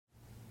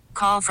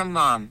call from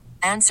mom.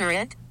 Answer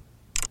it.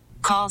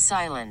 Call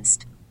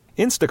silenced.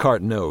 Instacart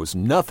knows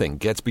nothing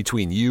gets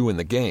between you and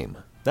the game.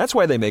 That's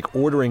why they make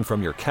ordering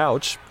from your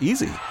couch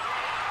easy.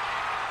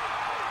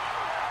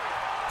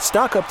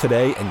 Stock up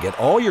today and get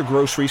all your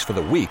groceries for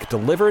the week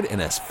delivered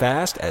in as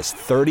fast as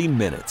 30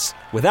 minutes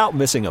without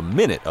missing a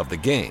minute of the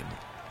game.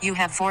 You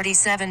have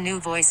 47 new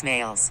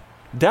voicemails.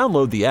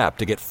 Download the app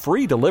to get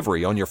free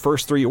delivery on your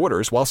first 3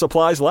 orders while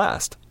supplies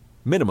last.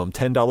 Minimum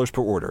 $10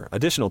 per order.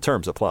 Additional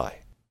terms apply.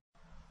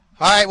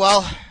 All right,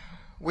 well,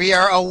 we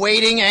are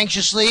awaiting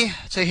anxiously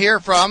to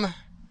hear from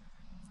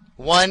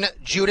one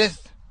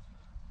Judith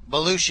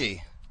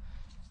Belushi.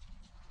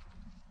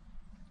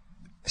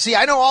 See,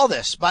 I know all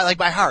this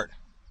by heart.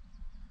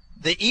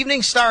 The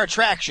Evening Star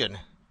attraction,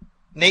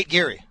 Nate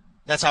Geary.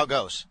 That's how it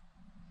goes.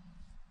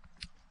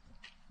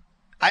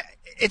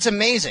 It's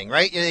amazing,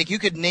 right? You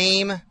could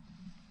name,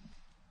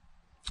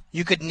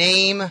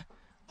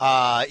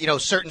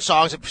 certain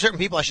songs. Certain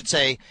people, I should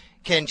say,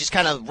 can just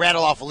kind of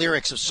rattle off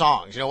lyrics of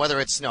songs. Whether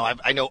it's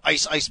I know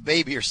Ice Ice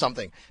Baby or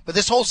something. But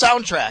this whole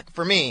soundtrack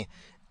for me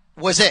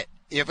was it.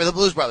 For the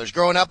Blues Brothers.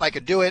 Growing up, I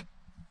could do it.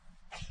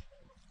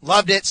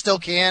 Loved it. Still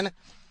can.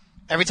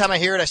 Every time I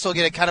hear it, I still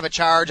get a kind of a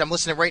charge. I'm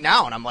listening right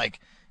now, and I'm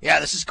like, yeah,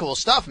 this is cool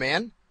stuff,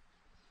 man.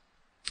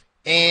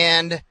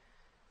 And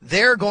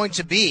they're going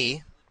to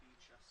be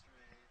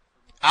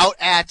out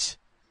at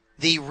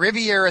the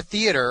Riviera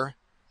Theater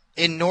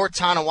in North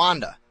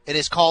Tonawanda. It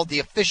is called the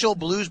Official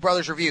Blues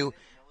Brothers Review,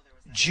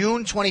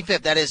 June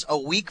 25th. That is a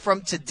week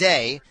from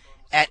today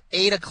at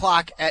 8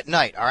 o'clock at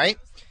night, all right?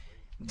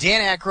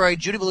 Dan Aykroyd,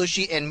 Judy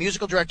Belushi, and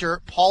musical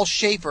director Paul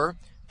Shaffer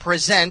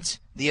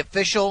present the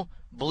Official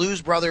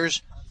Blues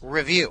Brothers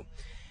Review.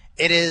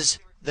 It is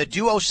the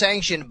duo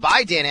sanctioned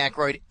by Dan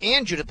Aykroyd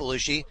and Judith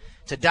Belushi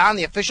to don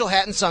the official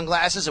hat and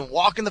sunglasses and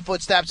walk in the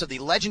footsteps of the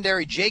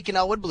legendary Jake and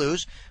Elwood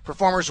Blues.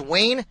 Performers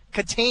Wayne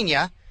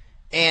Catania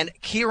and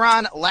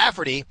Kieran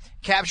Lafferty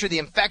capture the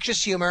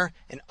infectious humor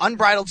and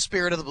unbridled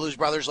spirit of the Blues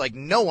Brothers like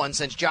no one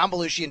since John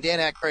Belushi and Dan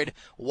Aykroyd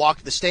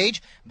walked the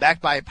stage.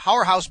 Backed by a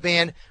powerhouse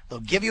band,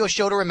 they'll give you a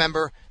show to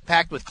remember,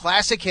 packed with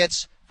classic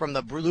hits from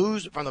the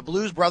Blues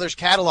Brothers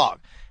catalog.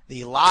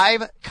 The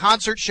live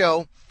concert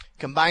show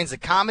combines the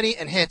comedy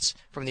and hits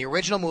from the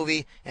original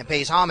movie and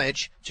pays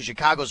homage to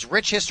Chicago's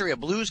rich history of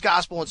blues,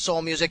 gospel, and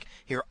soul music.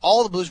 Hear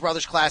all the Blues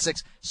Brothers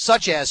classics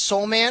such as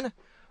Soul Man,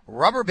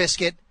 Rubber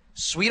Biscuit,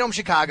 Sweet Home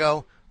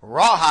Chicago,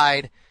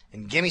 Rawhide,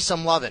 and Gimme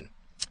Some Lovin'.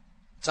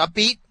 It's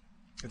upbeat.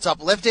 It's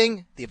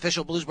uplifting. The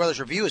Official Blues Brothers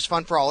Review is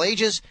fun for all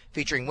ages,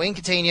 featuring Wayne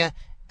Catania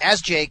as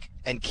Jake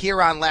and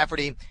Kieran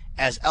Lafferty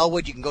as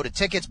Elwood. You can go to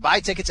tickets, buy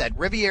tickets at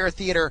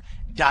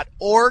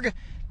rivieratheater.org.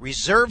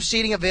 Reserve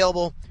seating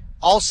available.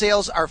 All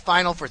sales are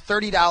final for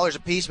 $30 a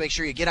piece. Make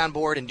sure you get on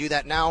board and do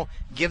that now.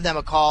 Give them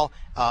a call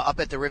up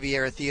at the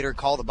Riviera Theater.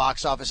 Call the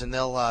box office, and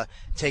they'll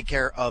take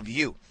care of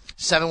you.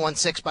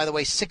 716, by the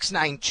way,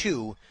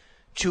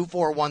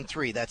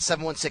 692-2413. That's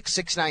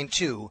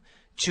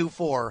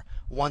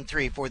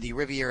 716-692-2413 for the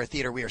Riviera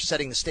Theater. We are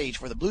setting the stage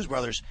for the Blues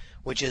Brothers,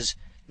 which is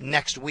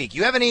next week.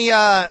 You have any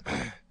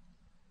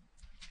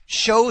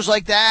shows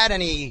like that,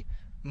 any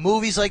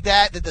movies like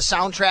that the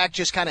soundtrack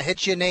just kind of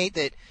hits you, Nate,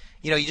 that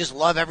you just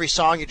love every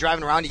song you're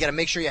driving around, you got to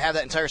make sure you have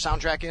that entire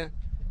soundtrack in?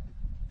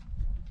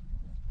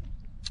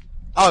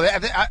 Oh,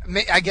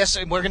 I guess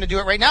we're going to do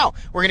it right now.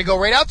 We're going to go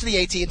right out to the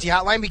AT&T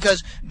hotline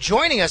because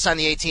joining us on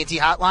the AT&T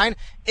hotline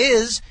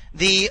is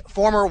the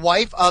former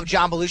wife of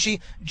John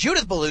Belushi,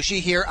 Judith Belushi,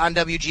 here on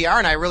WGR,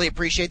 and I really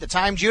appreciate the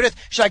time. Judith,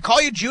 should I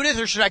call you Judith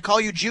or should I call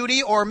you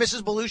Judy or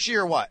Mrs. Belushi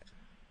or what?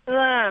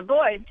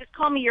 Boy, just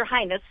call me Your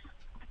Highness.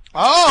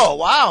 Oh,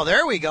 wow,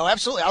 there we go.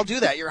 Absolutely, I'll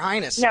do that, Your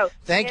Highness. No,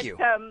 thank you.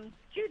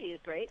 Judy is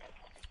great.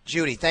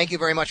 Judy, thank you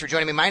very much for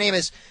joining me. My name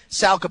is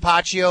Sal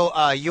Capaccio.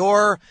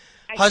 Your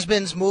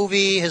husband's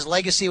movie, his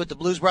legacy with the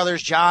Blues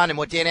Brothers, John, and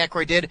what Dan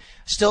Aykroyd did,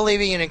 still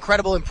leaving an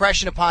incredible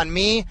impression upon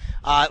me.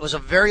 It was a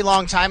very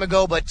long time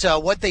ago, but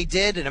what they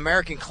did, an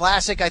American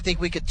classic, I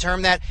think we could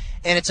term that,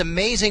 and it's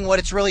amazing what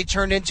it's really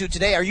turned into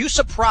today. Are you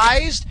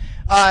surprised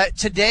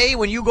today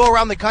when you go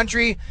around the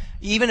country,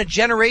 even a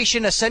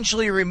generation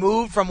essentially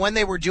removed from when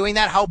they were doing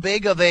that, how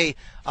big of a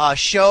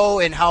show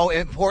and how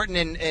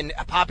important and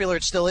popular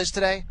it still is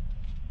today?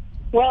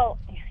 Well,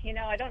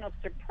 I don't know if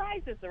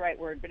surprise is the right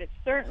word, but it's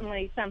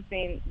certainly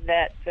something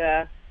that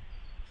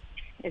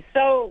is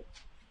so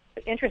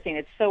interesting.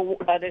 It's so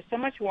there's so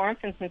much warmth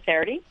and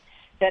sincerity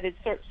that it's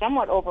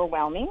somewhat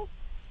overwhelming.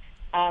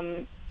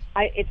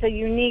 It's a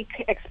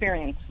unique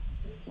experience.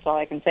 That's all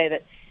I can say.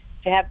 That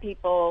to have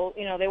people,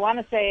 they want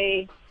to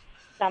say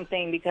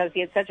something because he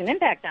had such an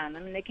impact on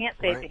them, and they can't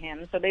say it to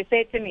him, so they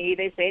say it to me.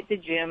 They say it to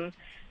Jim.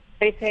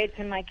 They say it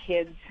to my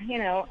kids.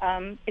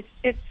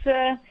 It's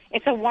a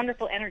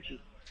wonderful energy.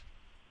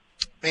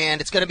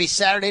 And it's going to be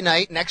Saturday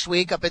night next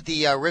week up at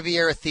the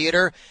Riviera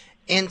Theater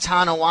in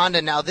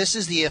Tonawanda. Now, this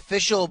is the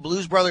Official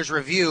Blues Brothers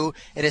Review.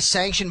 It is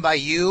sanctioned by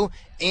you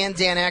and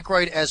Dan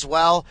Aykroyd as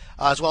well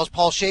as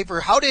Paul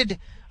Shaffer. How did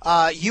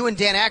you and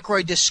Dan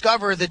Aykroyd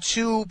discover the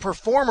two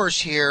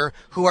performers here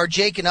who are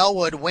Jake and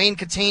Elwood, Wayne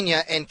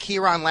Catania and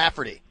Kieran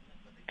Lafferty?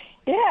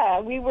 Yeah,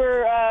 we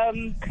were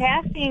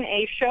casting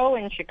a show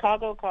in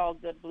Chicago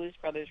called the Blues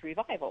Brothers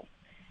Revival.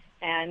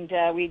 And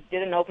we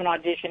did an open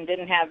audition,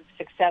 didn't have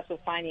success with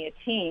finding a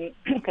team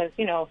because,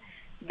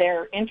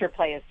 their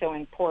interplay is so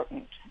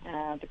important,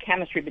 the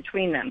chemistry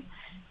between them.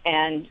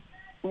 And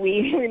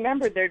we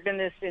remembered there'd been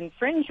this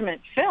infringement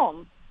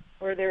film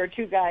where there were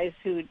two guys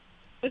who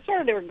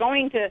they were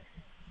going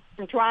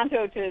from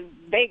Toronto to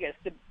Vegas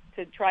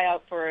to try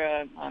out for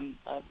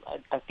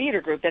a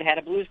theater group that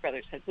had Blues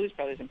Brothers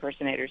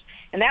impersonators.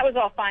 And that was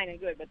all fine and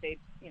good, but they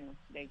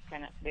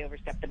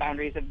overstepped the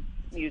boundaries of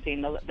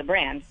using the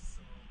brand.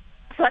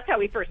 So that's how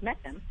we first met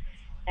them.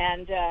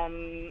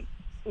 And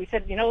we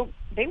said,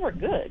 they were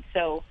good,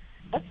 so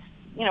let's,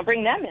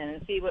 bring them in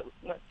and see what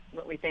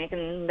we think.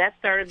 And that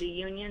started the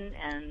union,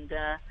 and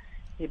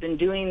we've been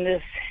doing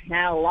this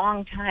now a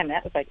long time.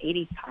 That was like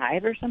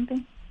 85 or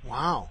something.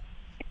 Wow.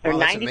 Or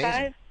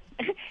 95.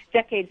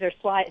 Decades are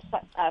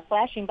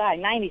flashing by.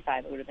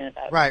 95 it would have been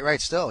about.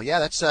 Right, still. Yeah,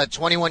 that's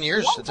 21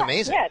 years. That's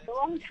amazing. Yeah, it's a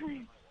long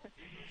time.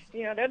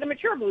 They're the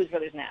mature Blues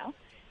Brothers now.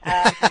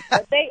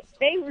 But they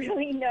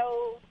really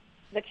know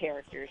the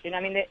characters.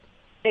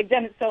 They've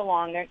done it so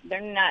long. They're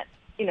not.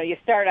 You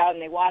start out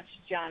and they watch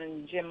John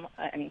and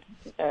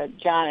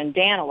John and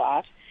Dan a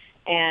lot,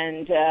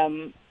 and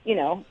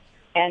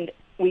and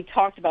we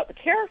talked about the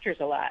characters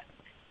a lot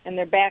and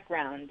their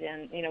background.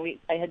 And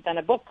I had done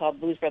a book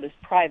called Blues Brothers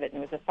Private,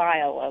 and it was a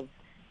file of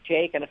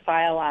Jake and a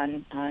file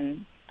on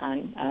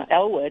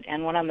Elwood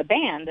and one on the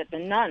band that the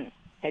nun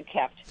had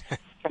kept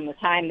from the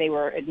time they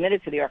were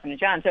admitted to the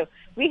Orphanage on. So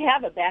we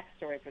have a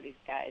backstory for these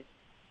guys.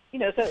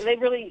 So they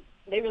really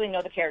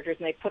know the characters,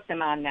 and they put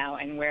them on now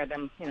and wear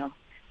them,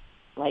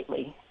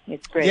 lightly.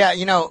 It's great.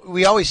 Yeah,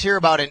 we always hear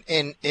about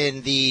in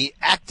the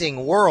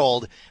acting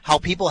world how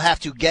people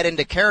have to get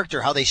into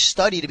character, how they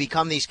study to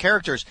become these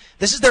characters.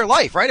 This is their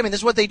life, right? This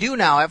is what they do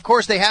now. Of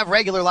course, they have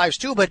regular lives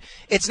too, but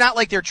it's not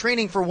like they're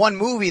training for one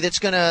movie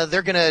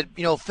they're gonna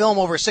film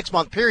over a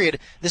 6-month period.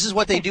 This is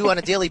what they do on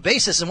a daily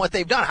basis and what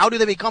they've done. How do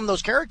they become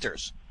those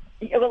characters?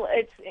 Well,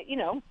 it's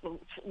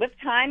with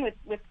time,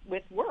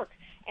 with work.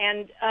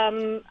 And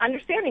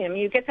understanding them,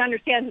 you get to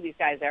understand who these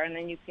guys are, and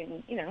then you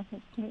can,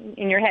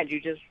 in your head,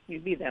 you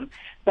be them.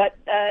 But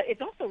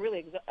it's also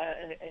really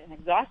an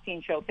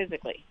exhausting show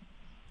physically.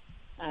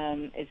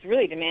 It's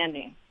really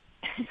demanding.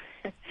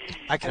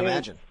 I can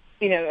imagine.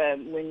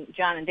 When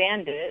John and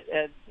Dan did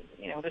it,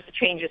 there's a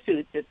change of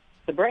suits at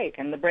the break,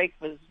 and the break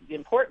was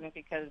important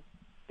because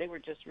they were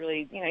just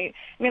really,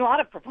 a lot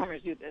of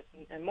performers do this,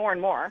 and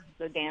more.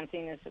 The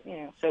dancing is,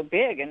 so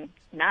big and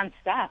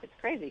nonstop. It's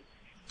crazy.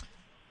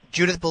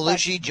 Judith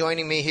Belushi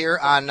joining me here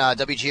on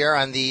WGR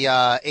on the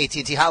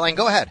AT&T hotline.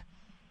 Go ahead.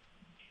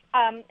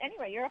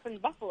 Anyway, you're up in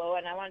Buffalo,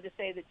 and I wanted to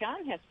say that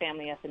John has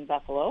family up in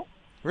Buffalo.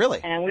 Really?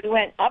 And we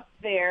went up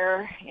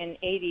there in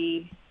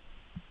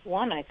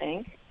 81, I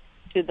think,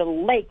 to the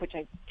lake, which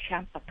I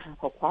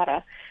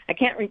Champacoquata. I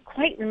can't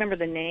quite remember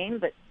the name,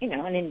 but,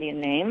 an Indian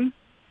name.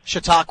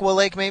 Chautauqua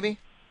Lake, maybe?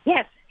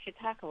 Yes,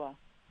 Chautauqua.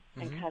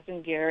 And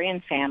cousin Gary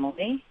and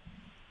family.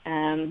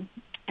 And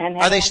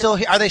Are they still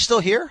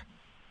here?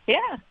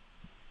 Yeah.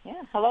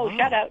 Hello,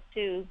 Shout out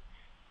to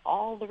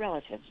all the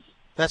relatives.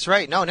 That's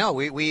right. No,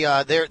 we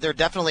they're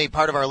definitely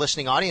part of our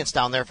listening audience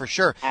down there for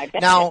sure.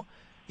 Now,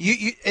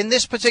 you in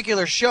this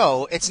particular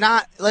show, it's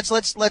not.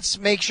 Let's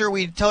make sure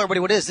we tell everybody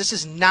what it is. This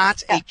is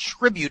not a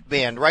tribute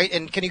band, right?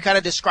 And can you kind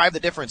of describe the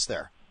difference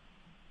there?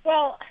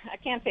 Well, I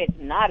can't say it's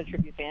not a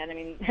tribute band.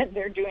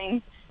 They're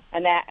doing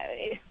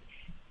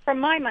from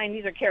my mind,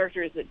 these are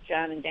characters that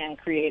John and Dan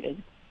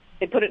created.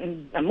 They put it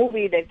in a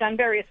movie. They've done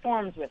various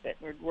forms with it.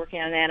 We're working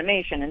on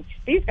animation, and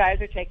these guys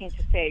are taking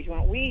to stage.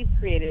 What we've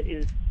created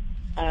is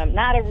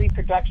not a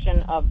reproduction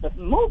of the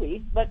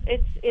movie, but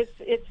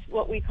it's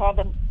what we call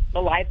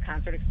the live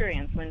concert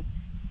experience.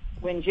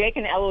 When Jake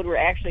and Elwood were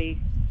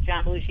actually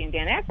John Belushi and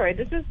Dan Aykroyd,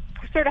 this is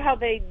sort of how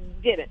they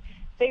did it.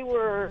 They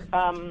were,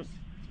 I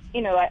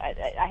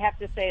have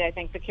to say, I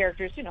think the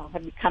characters,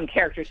 have become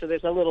characters, so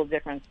there's a little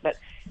difference. But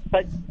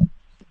what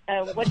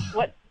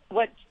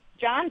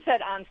John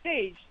said on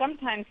stage,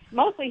 sometimes,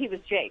 mostly he was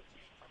Jake.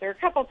 There were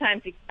a couple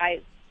times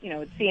I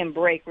would see him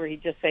break where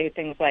he'd just say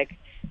things like,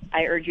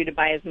 I urge you to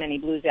buy as many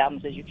blues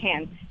albums as you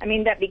can.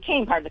 That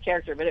became part of the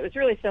character, but it was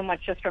really so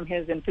much just from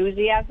his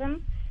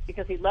enthusiasm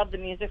because he loved the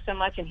music so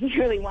much and he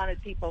really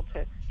wanted people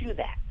to do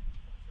that.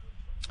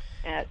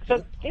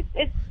 So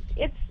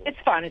it's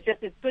fun.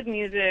 It's good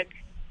music.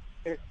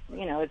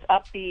 It's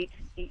upbeat.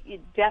 It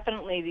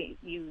definitely,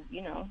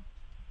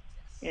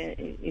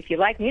 if you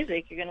like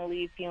music, you're going to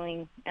leave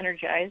feeling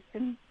energized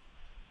and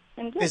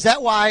good. Is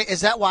that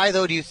why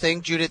though, do you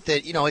think, Judith,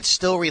 that it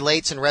still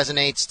relates and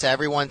resonates to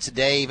everyone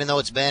today, even though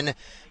it's been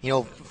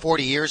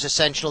 40 years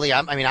essentially?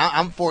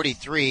 I'm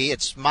 43.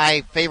 It's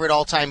my favorite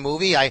all-time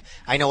movie. I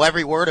know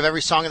every word of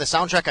every song in the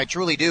soundtrack. I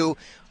truly do.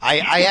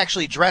 I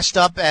actually dressed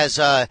up as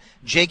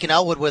Jake and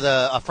Elwood with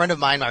a friend of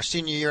mine our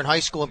senior year in high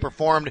school and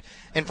performed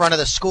in front of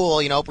the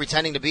school,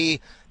 pretending to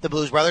be the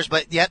Blues Brothers.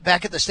 But yet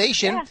back at the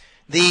station,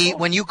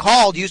 When you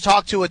called, you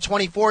talked to a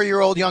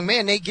 24-year-old young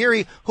man, Nate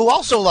Geary, who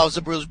also loves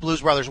the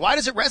Blues Brothers. Why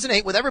does it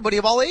resonate with everybody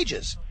of all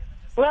ages?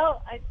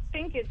 Well, I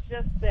think it's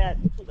just that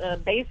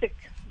basic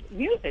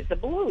music, the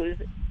blues.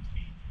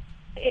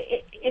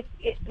 A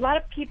lot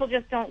of people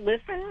just don't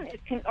listen,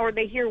 or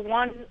they hear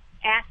one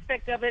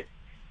aspect of it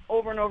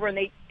over and over, and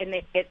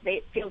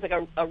it feels like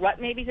a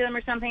rut maybe to them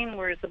or something.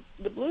 Whereas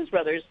the Blues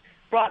Brothers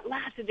brought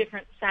lots of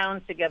different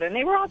sounds together, and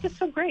they were all just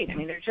so great. I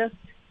mean, they're just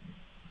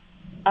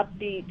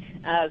upbeat,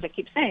 as I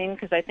keep saying,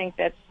 because I think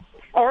that's,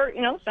 or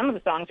some of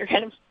the songs are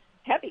kind of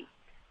heavy,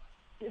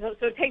 so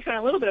it takes on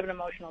a little bit of an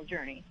emotional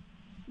journey.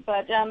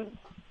 But a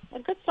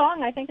good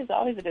song, I think, is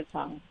always a good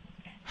song.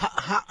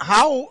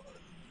 How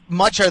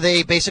much are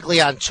they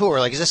basically on tour?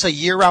 Like, is this a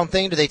year-round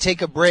thing? Do they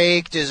take a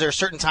break? Is there a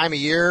certain time of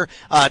year?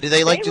 Do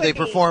they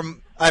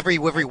perform every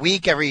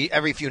week,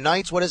 every few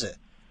nights? What is it?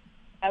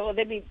 Well,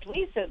 they'd be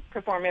pleased to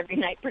perform every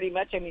night, pretty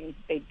much. I mean,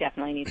 they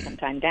definitely need some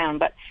time down,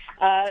 but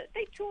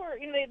they tour.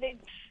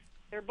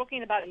 They're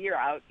booking about a year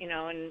out. They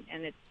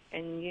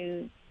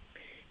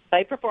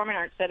perform in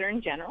Art Center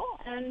in general,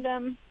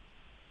 and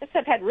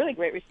have had really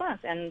great response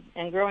and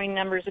growing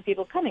numbers of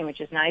people coming,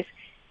 which is nice.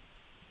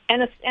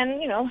 And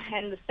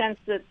the sense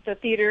that the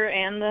theater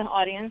and the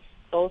audience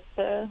both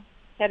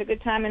had a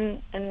good time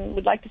and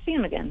would like to see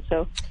them again.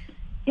 So,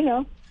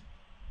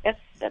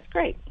 that's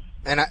great.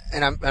 And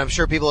I'm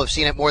sure people have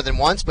seen it more than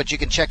once, but you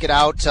can check it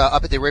out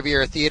up at the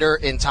Riviera Theater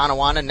in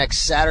Tonawanda next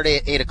Saturday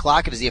at 8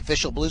 o'clock. It is the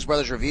official Blues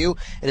Brothers review.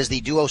 It is the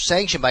duo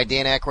sanctioned by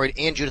Dan Aykroyd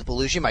and Judith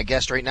Belushi, my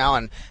guest right now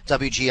on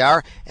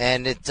WGR.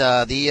 And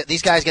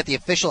these guys get the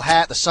official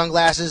hat, the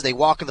sunglasses. They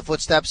walk in the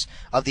footsteps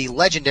of the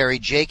legendary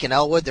Jake and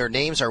Elwood. Their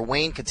names are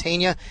Wayne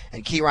Catania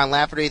and Kieran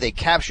Lafferty. They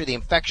capture the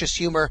infectious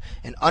humor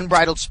and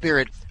unbridled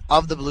spirit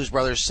of the Blues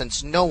Brothers,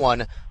 since no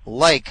one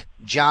like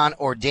John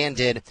or Dan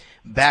did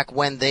back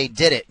when they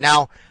did it.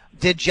 Now,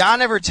 did John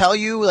ever tell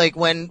you, like,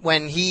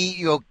 when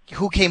he,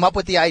 who came up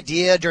with the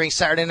idea during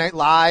Saturday Night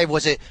Live?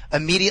 Was it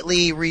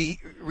immediately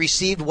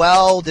received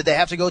well? Did they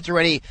have to go through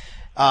any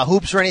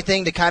hoops or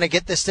anything to kind of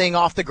get this thing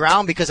off the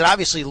ground? Because it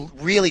obviously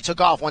really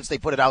took off once they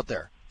put it out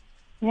there.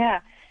 Yeah.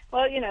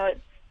 Well, it's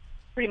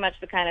pretty much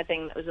the kind of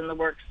thing that was in the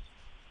works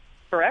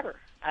forever.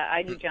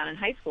 I knew John in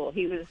high school.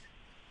 He was,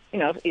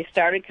 he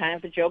started kind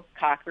of the Joe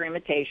Cocker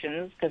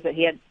imitations because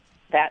he had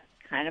that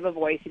kind of a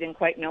voice. He didn't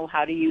quite know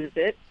how to use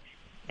it.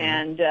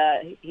 And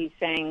he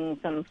sang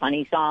some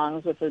funny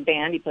songs with the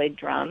band. He played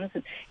drums,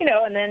 and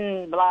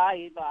then blah,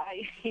 blah.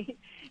 He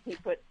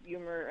put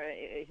humor,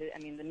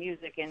 the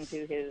music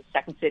into his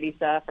Second City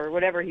stuff or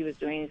whatever he was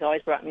doing. He's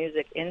always brought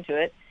music into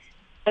it.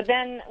 But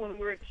then when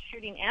we were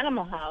shooting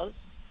Animal House,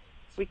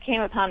 we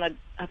came upon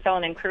a fellow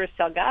named Curtis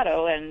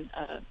Delgado, and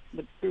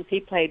the group he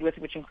played with,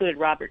 which included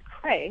Robert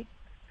Cray,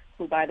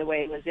 who, by the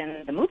way, was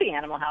in the movie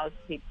Animal House.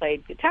 He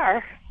played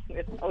guitar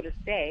with Otis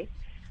Day.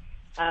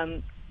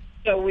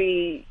 So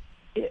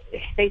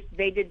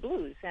they did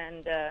blues,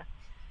 and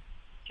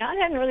John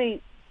hadn't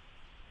really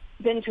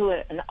been to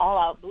an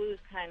all-out blues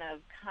kind of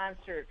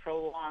concert for a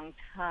long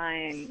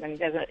time. I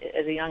mean,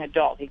 as a young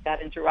adult, he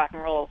got into rock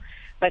and roll,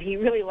 but he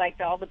really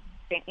liked all the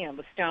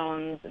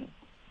Stones and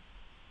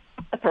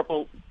the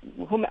Purple,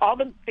 all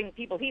the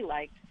people he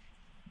liked.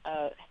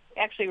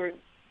 Actually, were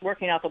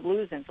working out the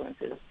blues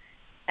influences.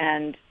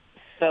 And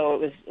so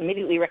it was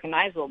immediately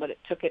recognizable, but it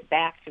took it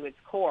back to its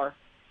core.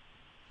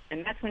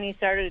 And that's when he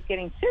started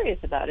getting serious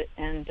about it,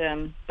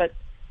 and but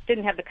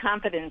didn't have the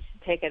confidence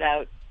to take it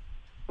out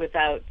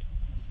without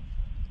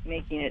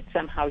making it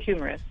somehow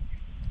humorous.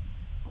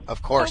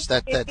 Of course, so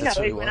that's what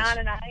it it went was. on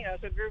and on.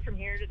 So it grew from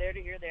here to there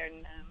to here, there,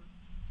 and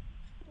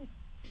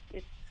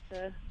it's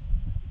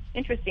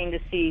interesting to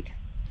see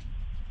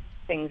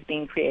things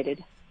being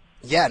created.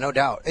 Yeah, no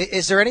doubt.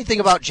 Is there anything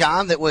about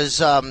John that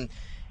was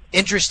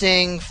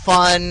interesting,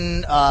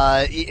 fun,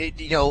 I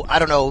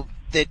don't know,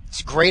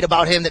 that's great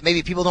about him that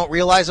maybe people don't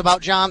realize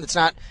about John, that's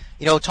not,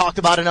 talked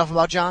about enough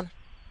about John?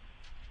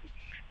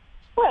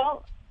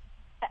 Well,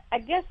 I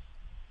guess,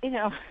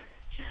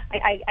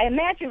 I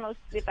imagine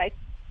if I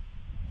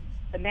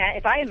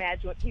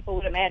imagine what people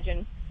would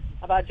imagine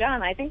about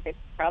John, I think they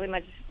probably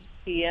might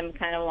see him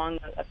kind of along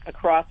a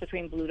cross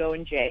between Bluto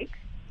and Jake.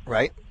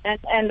 Right.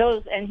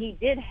 And he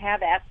did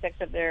have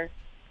aspects of their,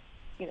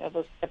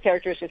 those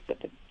characteristics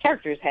that the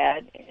characters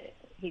had.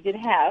 He did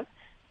have,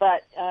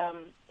 but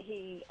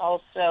he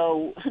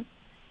also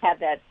had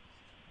that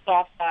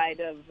soft side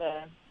of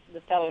the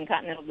fellow in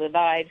Continental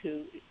Divide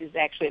who is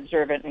actually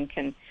observant and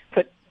can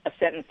put a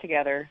sentence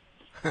together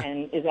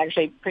and is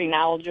actually pretty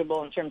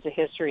knowledgeable in terms of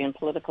history and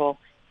political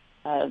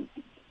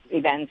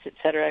events, et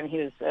cetera. And he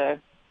was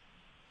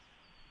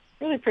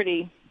really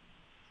pretty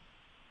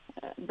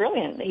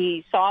brilliant.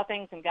 He saw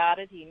things and got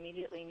it. He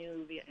immediately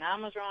knew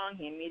Vietnam was wrong.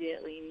 He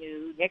immediately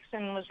knew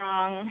Nixon was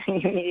wrong.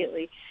 He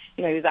immediately,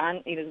 he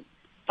was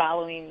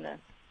following the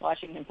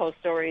Washington Post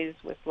stories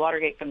with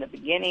Watergate from the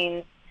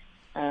beginning.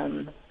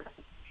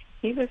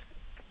 He was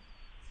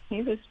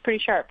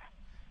pretty sharp.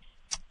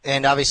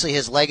 And obviously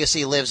his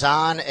legacy lives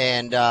on,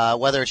 and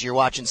whether it's you're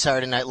watching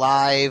Saturday Night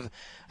Live,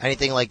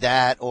 anything like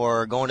that,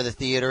 or going to the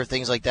theater,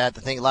 things like that,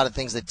 a lot of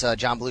things that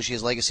John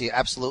Belushi's legacy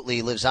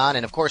absolutely lives on.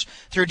 And, of course,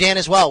 through Dan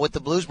as well with the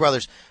Blues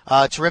Brothers.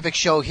 Terrific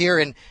show here,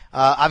 and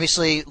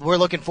obviously we're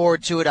looking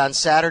forward to it on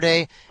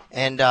Saturday.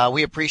 And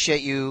we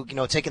appreciate you,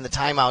 taking the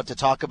time out to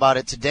talk about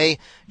it today.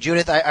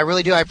 Judith, I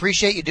really do. I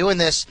appreciate you doing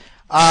this.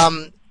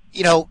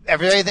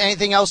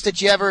 Anything else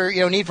that you ever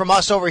need from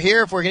us over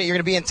here, if you're going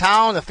to be in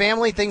town, the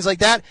family, things like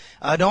that,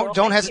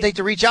 don't hesitate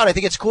to reach out. I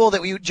think it's cool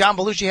that John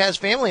Belushi has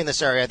family in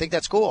this area. I think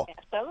that's cool.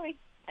 Absolutely.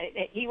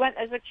 He went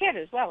as a kid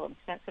as well and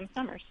spent some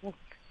summers.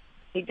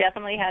 He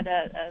definitely had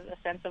a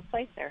sense of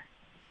place there.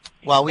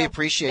 Well, we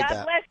appreciate that.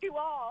 God bless you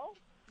all.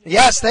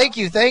 Yes, thank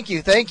you.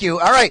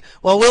 All right.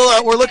 Well,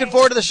 we're looking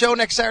forward to the show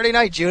next Saturday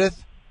night,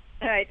 Judith.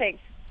 All right,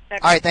 thanks. All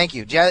right, thank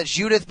you.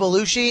 Judith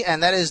Belushi,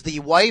 and that is the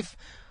wife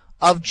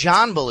of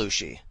John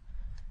Belushi.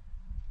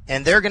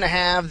 And they're going to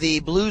have the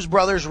Blues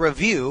Brothers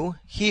review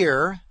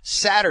here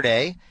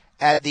Saturday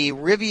at the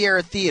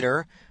Riviera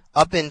Theater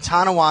up in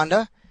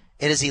Tonawanda.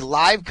 It is a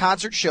live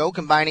concert show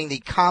combining the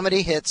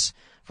comedy hits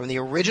from the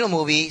original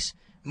movie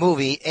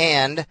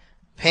and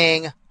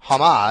paying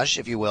homage,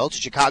 if you will,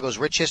 to Chicago's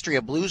rich history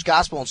of blues,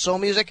 gospel, and soul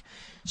music.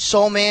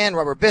 Soul Man,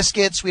 Rubber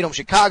Biscuit, Sweet Home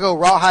Chicago,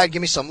 Rawhide,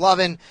 Give Me Some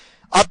Lovin',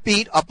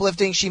 upbeat,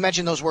 uplifting. She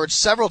mentioned those words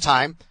several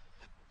times.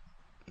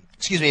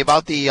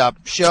 About the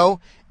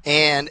show,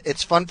 and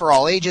it's fun for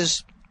all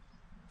ages.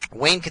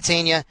 Wayne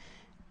Catania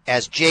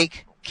as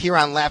Jake,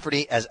 Kieran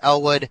Lafferty as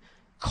Elwood.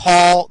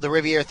 Call the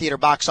Riviera Theater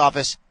box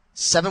office,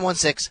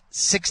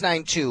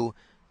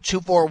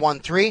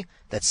 716-692-2413.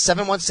 That's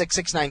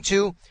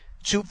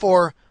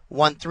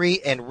 716-692-2413,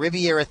 and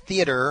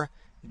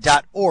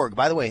RivieraTheater.org.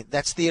 By the way,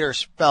 that's theater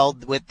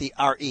spelled with the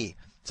R-E.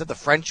 Is that the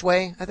French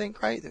way, I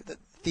think, right?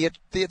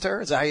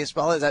 Theater? Is that how you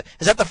spell it?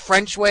 Is that the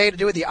French way to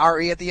do it? The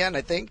R-E at the end,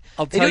 I think.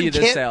 I'll tell you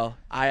this, Al.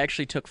 I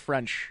actually took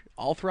French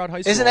all throughout high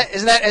school.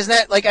 Isn't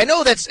that like, I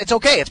know it's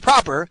okay, it's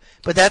proper,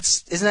 but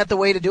isn't that the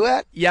way to do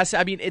it? Yes,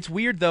 I mean, it's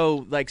weird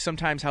though, like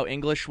sometimes how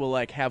English will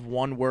like have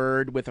one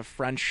word with a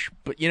French,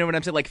 but you know what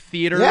I'm saying? Like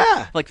theater.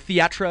 Yeah. Like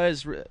theatre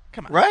is,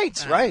 come on. Right.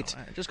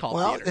 Just call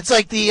it theater. It's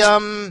like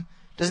doesn't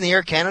the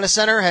Air Canada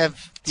Center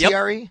have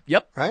TRE?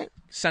 Yep. Right?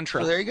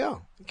 Central. So there you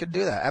go. You could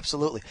do that,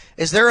 absolutely.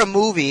 Is there a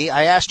movie,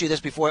 I asked you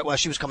this before,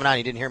 she was coming on,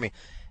 you didn't hear me.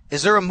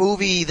 Is there a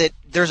movie that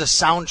there's a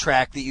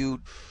soundtrack that you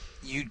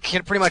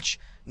can pretty much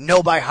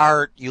know by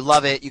heart, you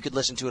love it, you could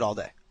listen to it all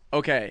day?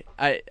 Okay,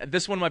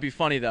 this one might be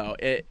funny though.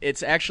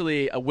 It's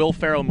actually a Will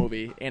Ferrell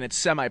movie, and it's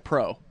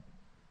semi-pro.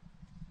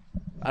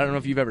 I don't know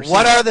if you've ever seen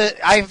it.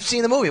 I've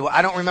seen the movie.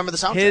 I don't remember the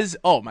soundtrack.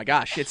 Oh my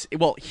gosh,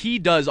 he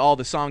does all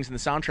the songs in the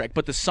soundtrack,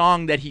 but the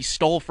song that he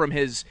stole from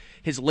his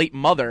late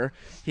mother,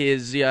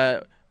 his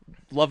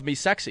Love Me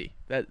Sexy.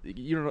 That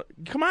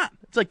come on.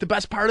 It's like the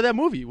best part of that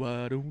movie.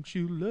 Why don't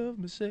you love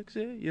me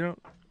sexy?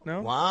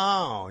 No?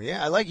 Wow.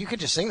 Yeah, you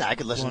could just sing that. I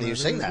could listen to you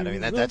sing that. I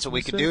mean, that's what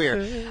we could do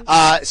here.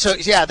 So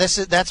yeah,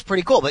 that's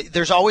pretty cool. But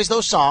there's always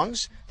those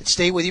songs that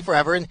stay with you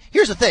forever. And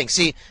here's the thing.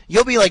 See,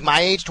 you'll be like my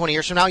age 20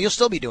 years from now, you'll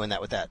still be doing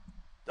that with that.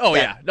 Oh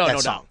yeah. No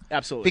song.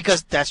 Absolutely.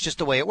 Because that's just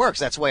the way it works.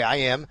 That's the way I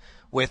am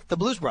with the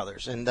Blues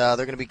Brothers, and they're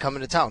going to be coming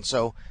to town.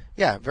 So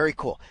yeah, very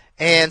cool.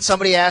 And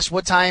somebody asked,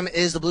 what time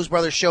is the Blues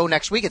Brothers show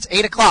next week? It's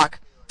 8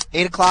 o'clock.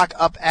 8 o'clock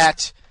up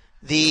at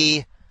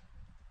the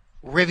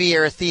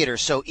Riviera Theater.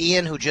 So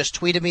Ian, who just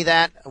tweeted me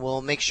that,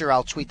 will make sure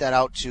I'll tweet that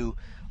out to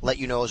let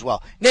you know as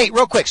well. Nate,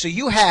 real quick. So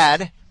you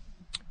had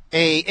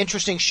a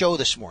interesting show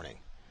this morning.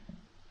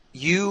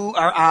 You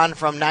are on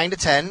from 9 to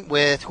 10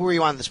 with, who are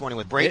you on this morning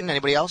with? Brayton?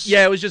 Anybody else?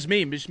 Yeah, it was just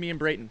me and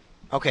Brayton.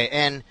 Okay,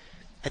 and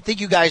I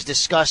think you guys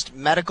discussed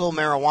medical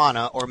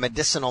marijuana or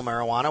medicinal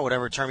marijuana,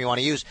 whatever term you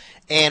want to use,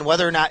 and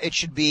whether or not it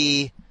should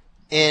be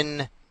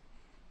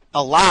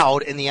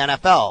allowed in the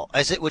NFL.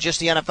 Is it with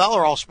just the NFL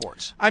or all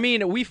sports? I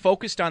mean, we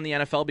focused on the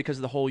NFL because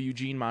of the whole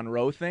Eugene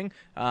Monroe thing.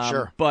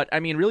 Sure. But, I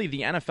mean, really,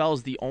 the NFL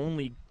is the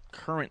only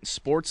current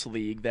sports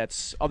league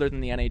that's, other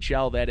than the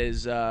NHL, that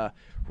is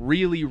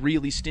really,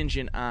 really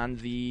stingent on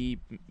the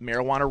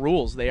marijuana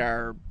rules. They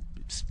are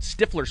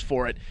stiflers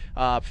for it,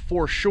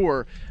 for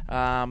sure.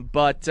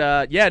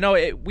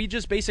 We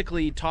just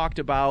basically talked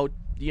about,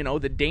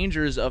 the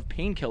dangers of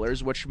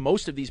painkillers, which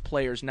most of these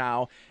players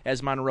now,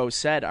 as Monroe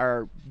said,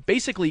 are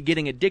basically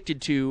getting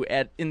addicted to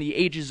in the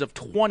ages of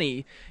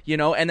 20,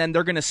 and then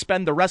they're going to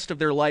spend the rest of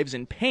their lives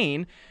in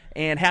pain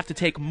and have to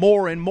take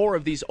more and more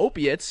of these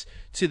opiates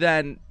to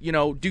then,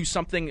 do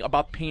something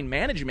about pain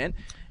management.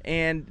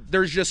 And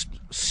there's just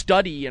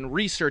study and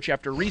research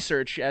after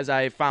research, as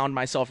I found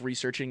myself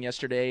researching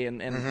yesterday and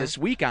this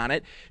week on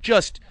it,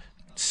 just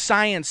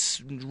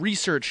science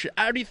research,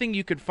 everything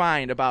you could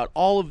find about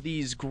all of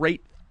these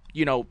great,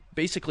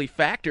 basically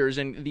factors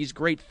and these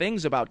great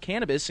things about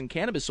cannabis and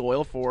cannabis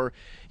oil for,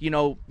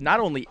 not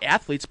only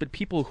athletes, but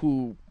people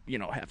who,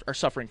 are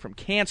suffering from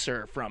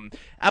cancer, from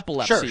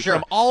epilepsy, sure.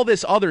 from all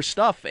this other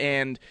stuff.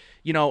 And,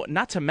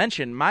 not to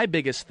mention, my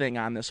biggest thing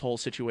on this whole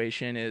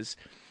situation is,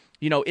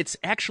 it's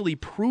actually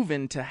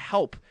proven to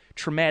help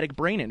traumatic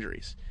brain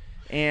injuries.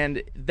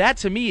 And that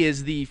to me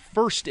is the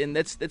first, and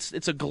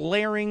it's a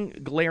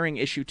glaring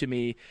issue to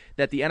me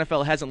that the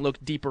NFL hasn't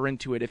looked deeper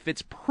into it. If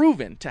it's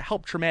proven to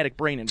help traumatic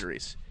brain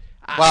injuries,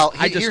 well,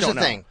 I just here's don't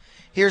the know. thing.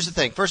 Here's the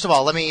thing. First of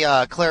all, let me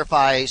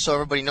clarify so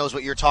everybody knows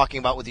what you're talking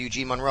about with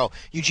Eugene Monroe.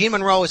 Eugene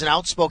Monroe is an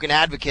outspoken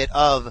advocate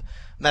of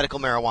medical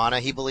marijuana.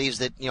 He believes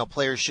that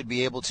players should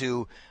be able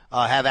to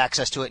have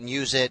access to it and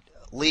use it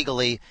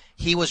legally.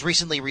 He was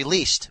recently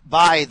released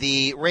by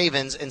the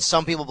Ravens, and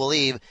some people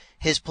believe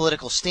his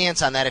political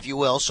stance on that, if you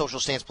will, social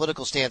stance,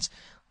 political stance,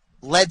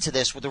 led to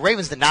this. The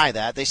Ravens deny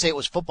that. They say it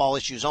was football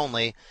issues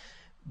only.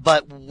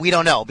 But we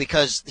don't know,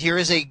 because here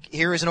is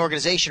an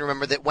organization,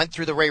 remember, that went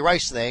through the Ray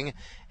Rice thing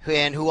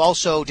and who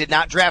also did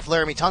not draft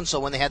Laramie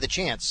Tunsil when they had the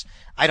chance.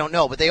 I don't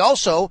know. But they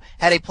also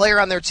had a player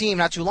on their team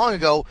not too long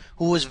ago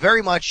who was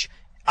very much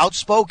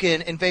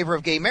outspoken in favor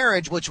of gay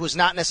marriage, which was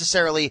not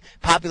necessarily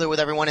popular with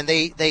everyone, and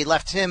they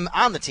left him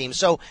on the team.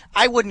 So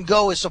I wouldn't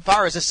go so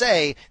far as to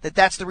say that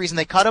that's the reason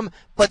they cut him,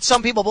 but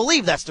some people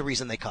believe that's the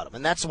reason they cut him,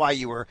 and that's why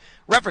you were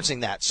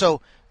referencing that.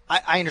 So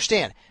I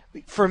understand.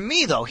 For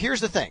me, though,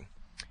 here's the thing.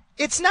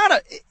 It's not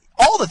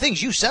all the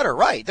things you said are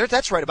right.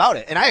 That's right about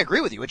it, and I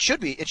agree with you. It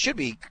should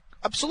be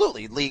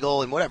absolutely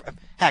legal and whatever.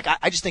 Heck,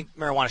 I just think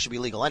marijuana should be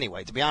legal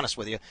anyway, to be honest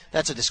with you.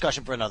 That's a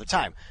discussion for another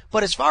time.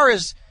 But as far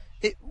as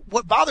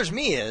what bothers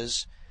me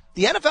is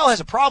the NFL has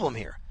a problem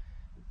here.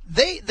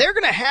 They're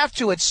going to have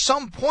to, at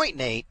some point,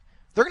 Nate,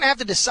 they're going to have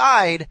to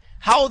decide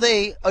how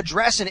they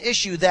address an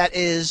issue that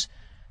is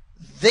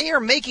they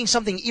are making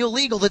something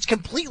illegal that's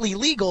completely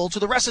legal to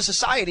the rest of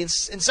society in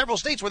several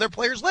states where their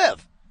players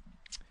live.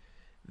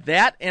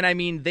 That, and I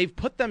mean, they've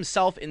put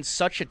themselves in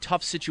such a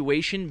tough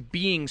situation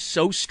being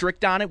so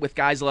strict on it with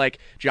guys like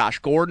Josh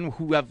Gordon,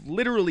 who have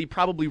literally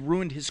probably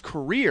ruined his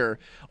career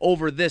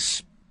over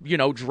this,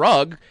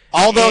 drug.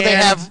 Although they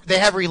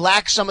have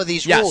relaxed some of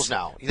these rules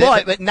now.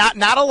 But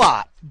not a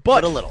lot,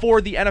 but a little.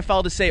 For the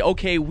NFL to say,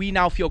 okay, we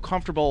now feel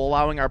comfortable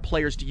allowing our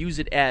players to use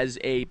it as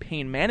a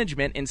pain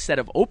management instead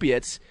of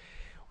opiates,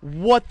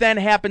 what then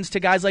happens to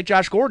guys like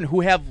Josh Gordon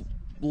who have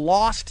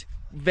lost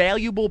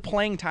valuable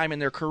playing time in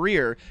their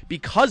career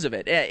because of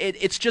it?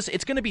 It's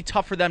going to be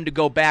tough for them to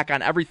go back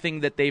on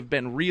everything that they've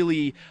been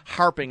really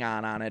harping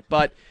on it.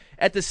 But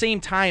at the same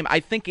time, I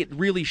think it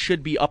really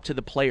should be up to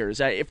the players.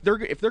 If they're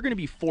going to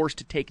be forced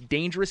to take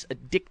dangerous,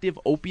 addictive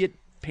opiate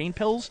pain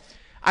pills,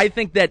 I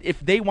think that if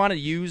they want to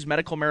use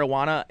medical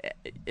marijuana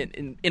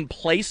in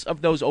place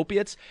of those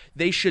opiates,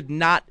 they should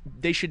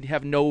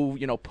have no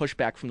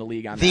pushback from the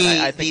league on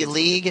that. I think the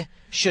league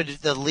should,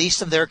 the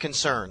least of their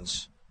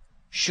concerns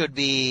should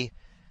be,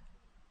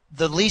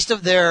 the least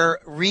of their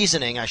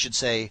reasoning, I should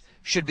say,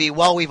 should be,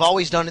 well, we've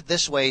always done it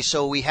this way,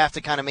 so we have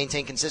to kind of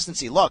maintain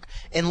consistency. Look,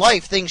 in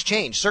life, things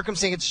change.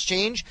 Circumstances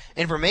change.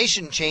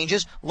 Information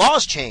changes.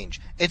 Laws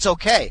change. It's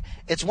okay.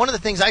 It's one of the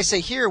things I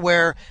say here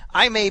where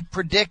I may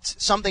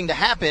predict something to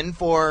happen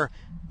for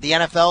the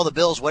NFL, the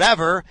Bills,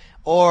 whatever,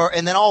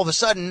 and then all of a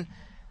sudden,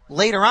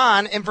 later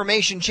on,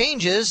 information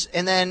changes,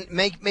 and then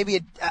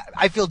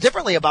I feel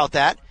differently about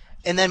that.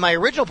 And then my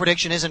original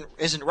prediction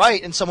isn't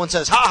right, and someone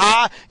says,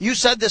 ha, you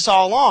said this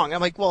all along. I'm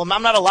like, well,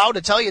 I'm not allowed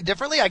to tell you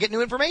differently. I get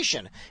new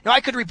information.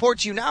 I could report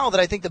to you now that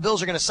I think the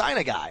Bills are going to sign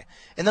a guy.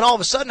 And then all of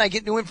a sudden I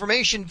get new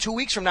information 2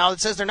 weeks from now that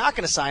says they're not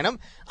going to sign him.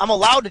 I'm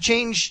allowed to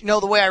change,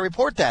 the way I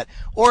report that.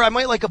 Or I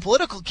might like a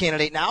political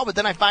candidate now, but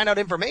then I find out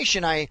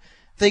information I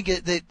think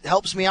that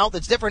helps me out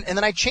that's different, and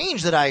then I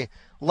change that I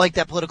like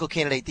that political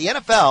candidate. The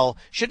NFL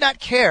should not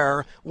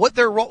care what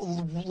their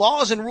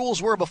laws and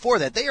rules were before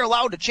that. They are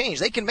allowed to change.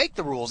 They can make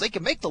the rules. They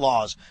can make the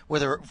laws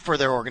for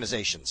their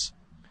organizations.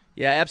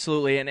 Yeah,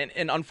 absolutely.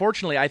 And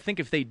unfortunately, I think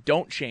if they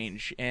don't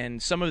change,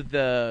 and some of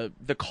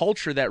the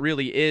culture that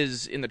really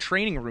is in the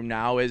training room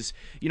now is,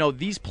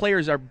 these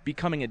players are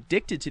becoming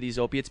addicted to these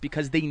opiates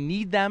because they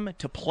need them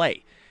to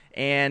play.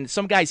 And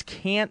some guys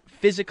can't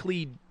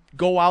physically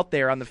go out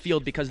there on the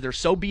field because they're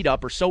so beat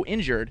up or so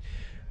injured,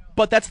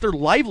 but that's their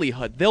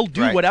livelihood. They'll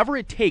do whatever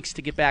it takes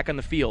to get back on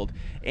the field.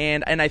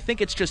 And I think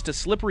it's just a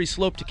slippery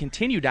slope to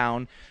continue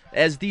down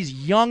as these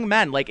young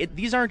men,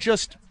 these aren't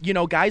just,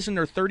 guys in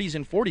their 30s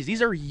and 40s.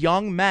 These are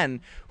young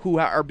men who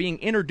are being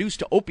introduced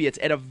to opiates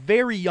at a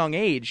very young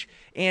age,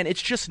 and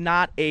it's just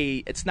not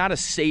a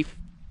safe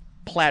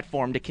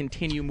platform to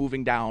continue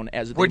moving down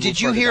as they Or did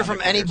you hear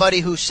from anybody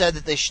who said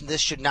that this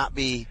should not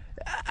be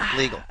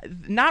legal?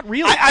 Not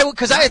really.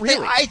 Because I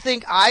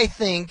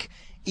think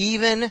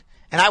even,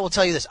 and I will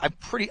tell you this,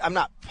 I'm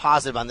not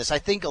positive on this. I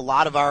think a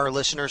lot of our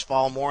listeners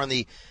fall more on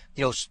the,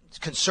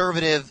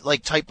 conservative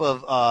type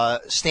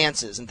of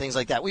stances and things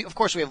like that. Of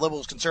course we have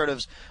liberals,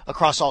 conservatives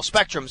across all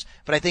spectrums,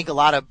 but I think a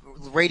lot of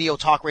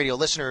talk radio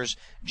listeners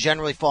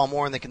generally fall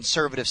more on the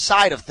conservative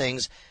side of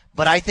things.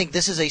 But I think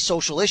this is a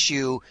social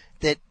issue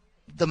that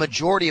the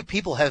majority of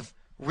people have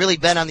really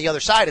been on the other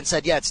side and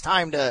said, yeah, it's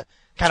time to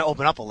kind of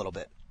open up a little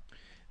bit.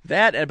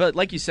 But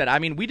like you said, I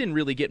mean, we didn't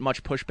really get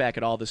much pushback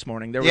at all this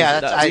morning. I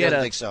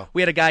don't think so.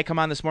 We had a guy come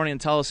on this morning and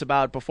tell us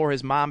about, before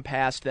his mom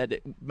passed, that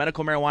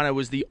medical marijuana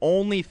was the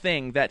only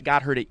thing that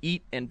got her to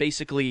eat and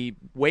basically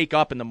wake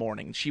up in the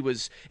morning. She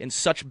was in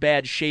such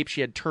bad shape.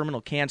 She had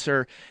terminal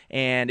cancer,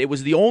 and it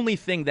was the only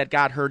thing that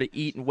got her to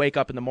eat and wake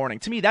up in the morning.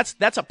 To me, that's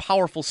a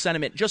powerful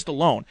sentiment just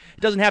alone.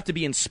 It doesn't have to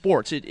be in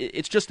sports.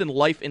 It's just in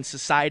life, in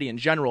society in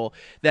general,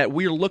 that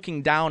we're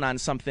looking down on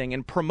something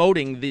and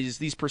promoting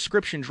these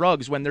prescription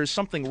drugs when there's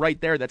something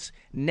right there that's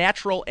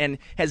natural and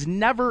has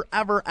never,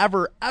 ever,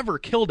 ever, ever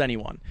killed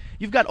anyone.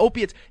 You've got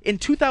opiates. In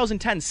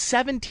 2010,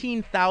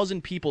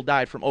 17,000 people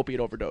died from opiate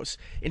overdose.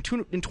 In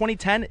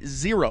 2010,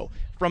 0.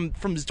 From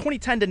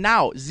 2010 to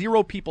now,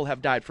 0 people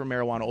have died from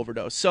marijuana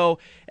overdose. So,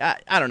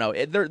 I don't know.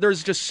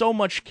 There's just so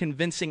much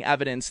convincing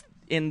evidence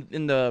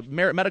in the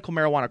medical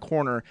marijuana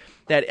corner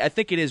that I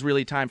think it is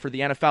really time for the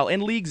NFL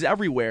and leagues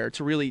everywhere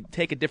to really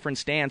take a different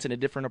stance and a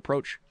different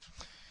approach.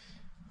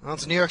 Well,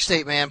 it's New York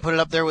State, man. Put it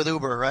up there with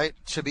Uber, right?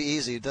 Should be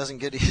easy.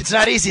 It's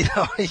not easy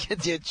though.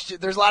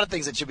 There's a lot of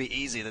things that should be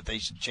easy that they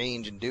should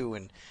change and do,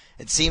 and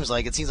it seems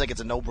like it's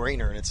a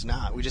no-brainer, and it's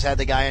not. We just had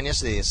the guy on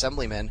yesterday,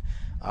 Assemblyman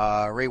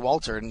Ray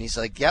Walter, and he's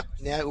like, "Yep,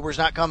 yeah, Uber's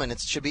not coming. It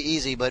should be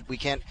easy, but we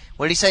can't."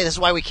 What did he say? This is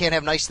why we can't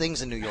have nice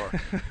things in New York,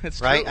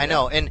 it's right? True, I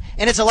know, and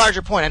it's a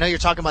larger point. I know you're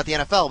talking about the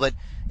NFL, but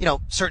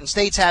certain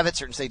states have it,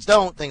 certain states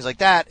don't, things like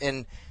that,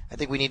 and I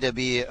think we need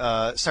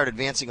to start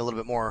advancing a little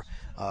bit more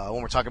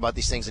when we're talking about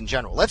these things in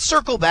general. Let's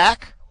circle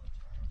back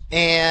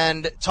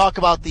and talk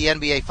about the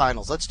NBA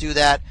Finals. Let's do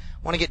that.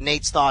 I want to get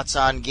Nate's thoughts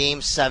on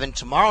Game 7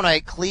 tomorrow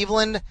night.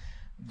 Cleveland,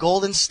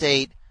 Golden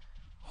State.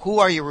 Who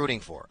are you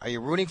rooting for? Are you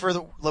rooting for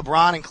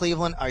LeBron in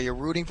Cleveland? Are you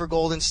rooting for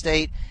Golden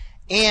State?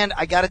 And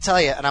I got to tell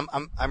you, and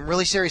I'm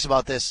really serious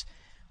about this,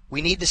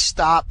 we need to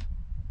stop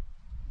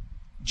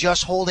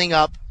just holding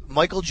up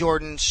Michael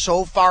Jordan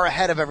so far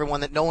ahead of everyone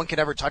that no one can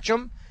ever touch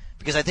him,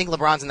 because I think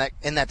LeBron's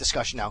in that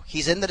discussion now.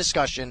 He's in the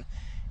discussion,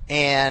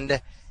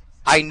 and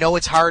I know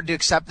it's hard to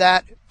accept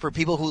that for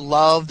people who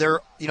love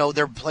their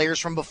players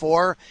from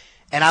before.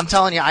 And I'm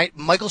telling you,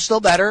 Michael's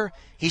still better.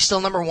 He's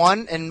still number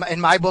one in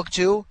my book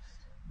too.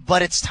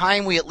 But it's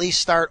time we at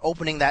least start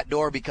opening that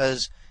door,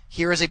 because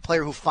here is a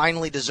player who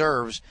finally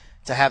deserves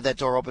to have that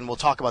door open. We'll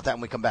talk about that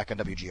when we come back on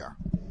WGR.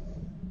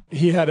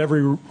 He had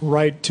every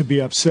right to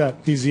be upset.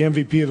 He's the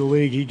MVP of the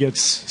league. He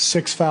gets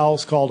 6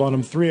 fouls called on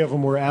him. 3 of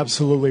them were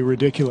absolutely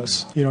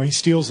ridiculous. He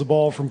steals the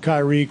ball from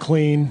Kyrie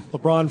clean.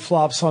 LeBron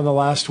flops on the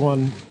last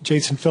one.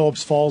 Jason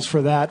Phillips falls for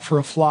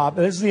a flop.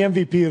 This is the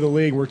MVP of the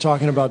league. We're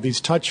talking about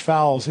these touch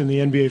fouls in the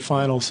NBA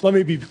Finals. Let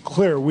me be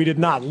clear. We did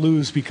not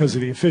lose because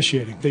of the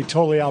officiating. They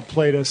totally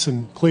outplayed us,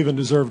 and Cleveland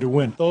deserved to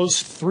win.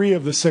 Those 3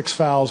 of the 6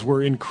 fouls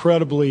were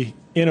incredibly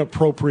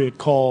inappropriate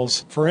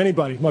calls for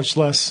anybody, much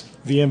less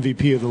the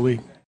MVP of the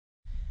league.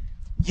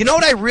 You know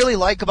what I really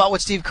like about what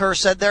Steve Kerr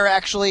said there,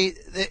 actually?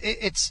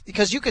 It's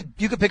because you could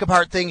pick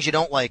apart things you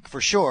don't like, for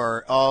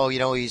sure. Oh,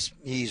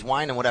 he's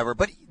whining, whatever.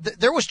 But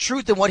there was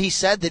truth in what he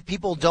said that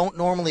people don't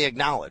normally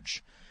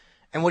acknowledge.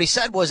 And what he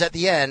said was, at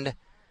the end,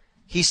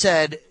 he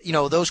said,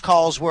 those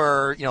calls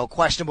were,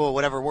 questionable,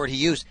 whatever word he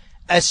used,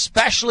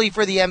 especially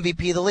for the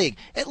MVP of the league.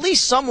 At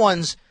least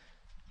someone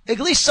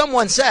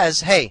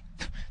says, hey,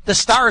 the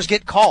stars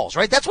get calls,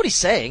 right? That's what he's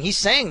saying. He's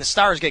saying the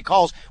stars get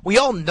calls. We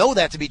all know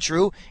that to be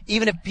true.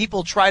 Even if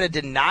people try to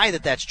deny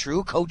that that's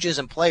true, coaches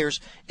and players,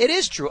 it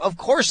is true. Of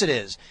course it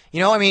is.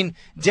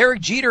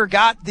 Derek Jeter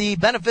got the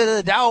benefit of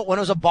the doubt when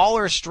it was a ball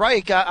or a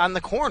strike on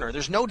the corner.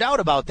 There's no doubt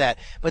about that.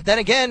 But then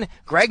again,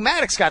 Greg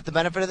Maddux got the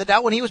benefit of the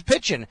doubt when he was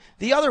pitching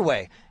the other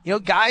way.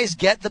 Guys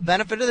get the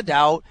benefit of the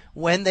doubt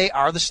when they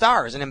are the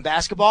stars. And in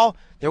basketball,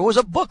 there was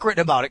a book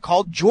written about it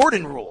called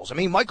Jordan Rules.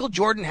 Michael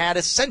Jordan had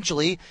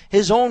essentially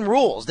his own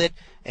rules that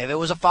if it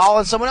was a foul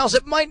on someone else,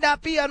 it might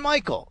not be on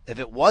Michael. If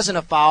it wasn't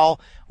a foul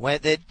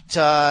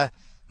that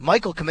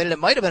Michael committed, it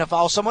might have been a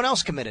foul someone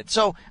else committed.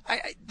 So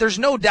there's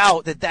no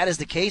doubt that is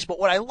the case. But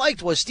what I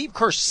liked was Steve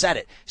Kerr said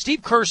it.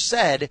 Steve Kerr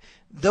said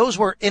those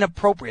were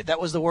inappropriate.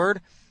 That was the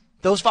word.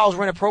 Those fouls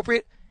were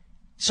inappropriate.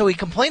 So he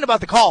complained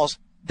about the calls.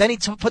 Then he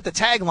put the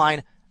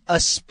tagline,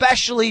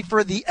 especially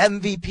for the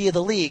MVP of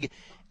the league.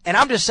 And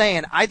I'm just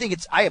saying,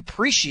 I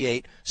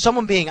appreciate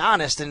someone being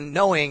honest and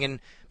knowing and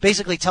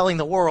basically telling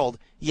the world,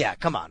 yeah,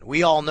 come on.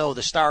 We all know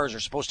the stars are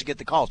supposed to get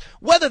the calls,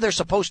 whether they're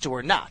supposed to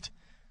or not.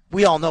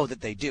 We all know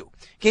that they do.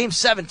 Game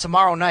 7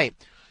 tomorrow night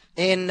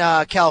in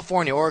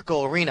California,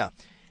 Oracle Arena.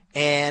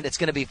 And it's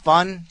going to be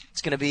fun.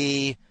 It's going to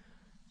be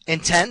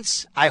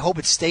intense. I hope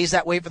it stays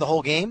that way for the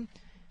whole game.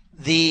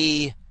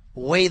 The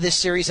way this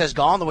series has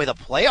gone, the way the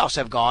playoffs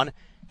have gone,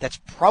 that's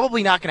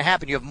probably not going to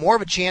happen. You have more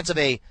of a chance of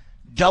a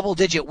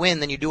double-digit win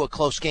than you do a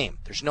close game.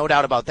 There's no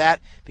doubt about that,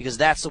 because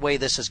that's the way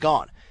this has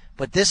gone.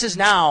 But this is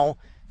now,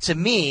 to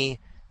me,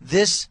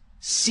 this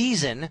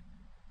season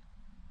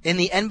in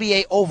the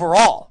NBA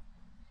overall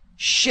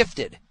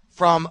shifted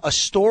from a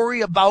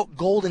story about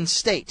Golden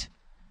State.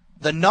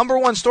 The number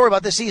one story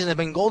about this season has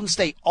been Golden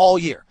State all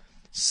year.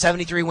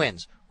 73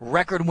 wins,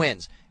 record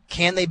wins,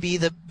 Can they be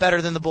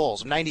better than the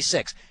Bulls of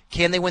 96?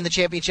 Can they win the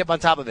championship on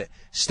top of it?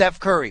 Steph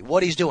Curry,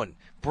 what he's doing,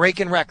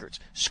 breaking records,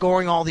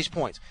 scoring all these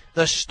points.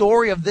 The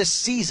story of this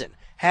season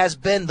has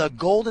been the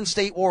Golden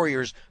State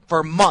Warriors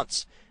for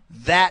months.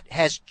 That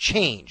has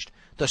changed.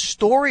 The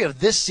story of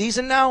this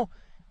season now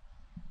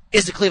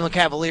is the Cleveland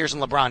Cavaliers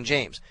and LeBron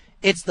James.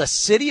 It's the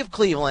city of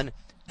Cleveland,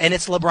 and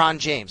it's LeBron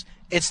James.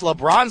 It's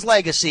LeBron's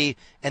legacy,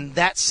 and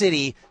that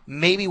city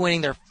maybe winning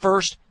their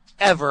first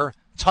ever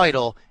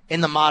title in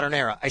the modern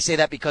era. I say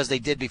that because they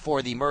did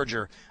before the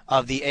merger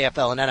of the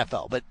AFL and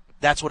NFL, but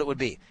that's what it would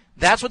be.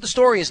 That's what the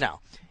story is now.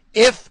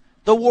 If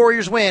the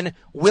Warriors win,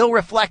 will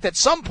reflect at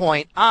some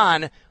point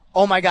on,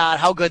 oh my God,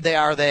 how good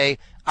are they?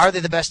 Are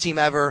they the best team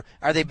ever?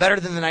 Are they better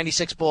than the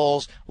 96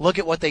 Bulls? Look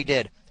at what they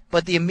did.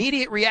 But the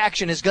immediate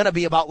reaction is going to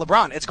be about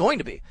LeBron. It's going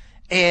to be.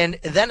 And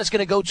then it's going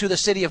to go to the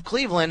city of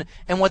Cleveland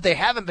and what they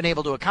haven't been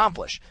able to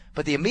accomplish.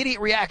 But the immediate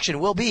reaction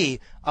will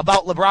be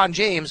about LeBron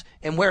James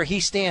and where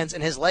he stands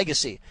and his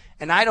legacy.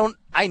 And I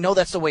know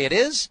that's the way it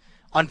is.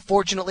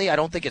 Unfortunately, I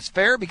don't think it's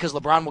fair because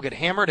LeBron will get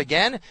hammered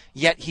again,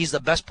 yet he's the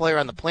best player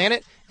on the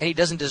planet, and he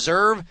doesn't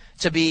deserve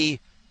to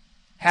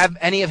have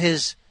any of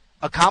his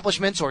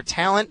accomplishments or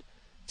talent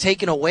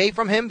taken away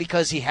from him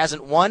because he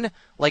hasn't won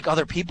like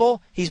other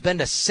people. He's been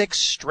to 6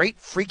 straight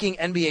freaking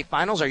NBA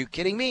finals. Are you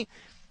kidding me?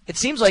 It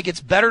seems like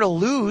it's better to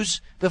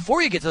lose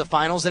before you get to the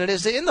finals than it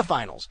is in the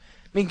finals.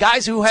 I mean,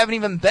 guys who haven't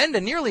even been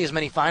to nearly as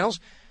many finals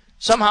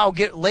somehow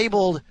get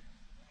labeled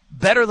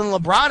better than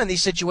LeBron in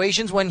these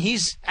situations when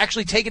he's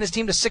actually taken his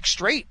team to 6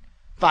 straight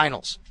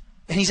finals.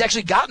 And he's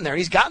actually gotten there.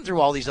 He's gotten through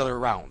all these other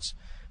rounds.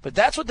 But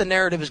that's what the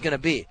narrative is going to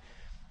be.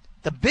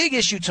 The big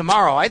issue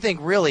tomorrow, I think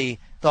really,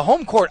 the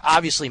home court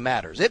obviously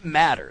matters. It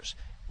matters.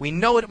 We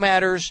know it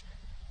matters.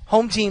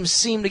 Home teams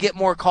seem to get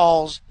more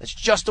calls. That's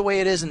just the way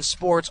it is in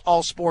sports,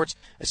 all sports,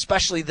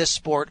 especially this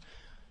sport.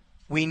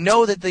 We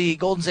know that the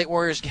Golden State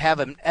Warriors have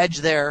an edge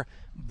there,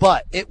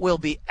 but it will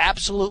be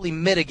absolutely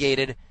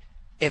mitigated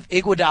if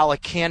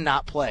Iguodala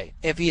cannot play.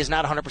 If he is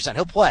not 100%,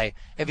 he'll play.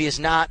 If he is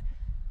not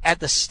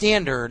at the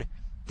standard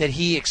that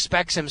he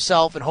expects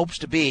himself and hopes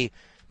to be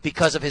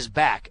because of his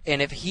back.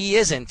 And if he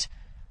isn't,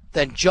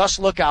 then just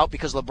look out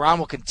because LeBron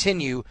will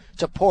continue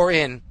to pour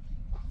in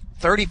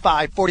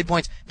 35, 40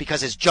 points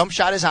because his jump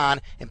shot is on.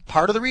 And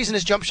part of the reason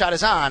his jump shot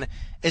is on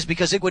is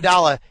because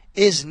Iguodala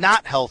is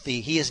not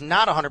healthy. He is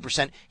not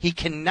 100%. He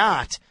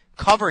cannot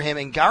cover him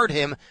and guard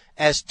him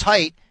as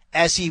tight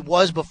as he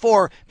was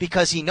before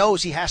because he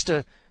knows he has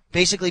to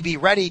basically be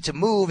ready to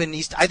move. And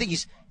I think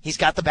he's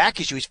got the back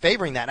issue. He's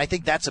favoring that. And I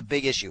think that's a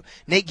big issue.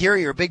 Nate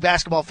Geary, you're a big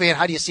basketball fan.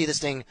 How do you see this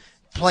thing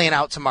playing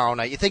out tomorrow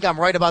night? You think I'm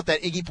right about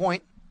that Iggy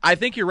point? I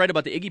think you're right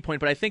about the Iggy point,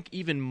 but I think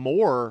even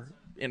more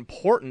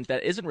important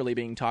that isn't really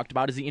being talked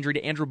about is the injury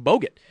to Andrew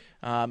Bogut.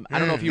 I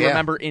don't know if you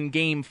remember in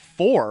Game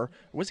 4, or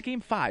was it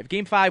Game 5?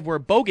 Game 5 where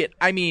Bogut,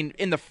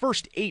 in the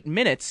first 8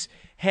 minutes,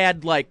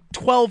 had like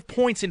 12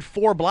 points in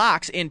 4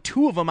 blocks and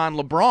 2 of them on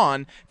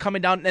LeBron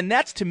coming down. And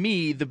that's, to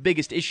me, the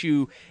biggest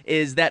issue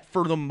is that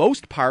for the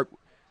most part,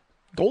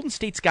 Golden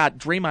State's got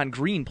Draymond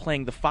Green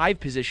playing the 5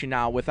 position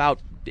now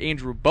without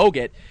Andrew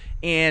Bogut.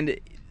 And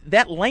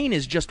that lane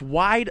is just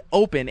wide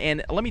open,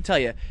 and let me tell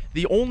you,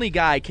 the only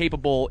guy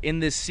capable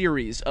in this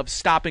series of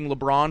stopping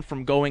LeBron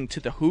from going to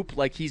the hoop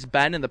like he's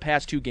been in the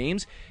past 2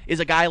 games is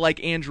a guy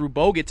like Andrew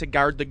Bogut to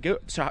guard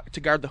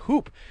the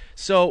hoop.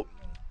 So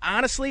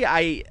honestly,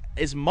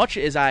 as much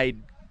as I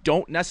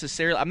don't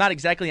necessarily, I'm not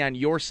exactly on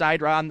your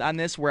side on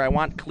this, where I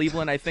want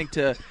Cleveland, I think,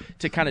 to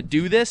kind of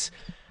do this.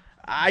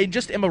 I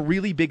just am a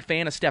really big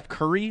fan of Steph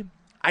Curry.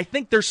 I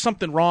think there's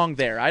something wrong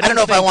there. I don't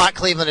know if I want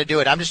Cleveland to do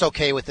it. I'm just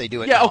okay with they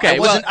do it. Yeah, now. okay.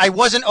 I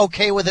wasn't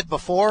okay with it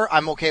before.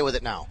 I'm okay with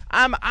it now.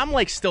 I'm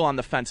like still on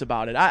the fence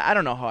about it. I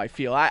don't know how I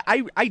feel. I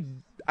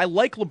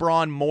like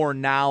LeBron more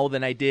now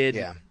than I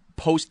did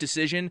post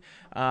decision.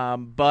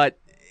 But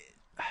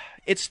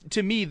it's,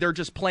 to me, they're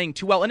just playing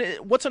too well. And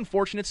what's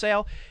unfortunate,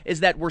 Sal,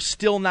 is that we're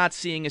still not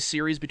seeing a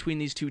series between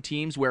these 2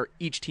 teams where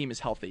each team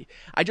is healthy.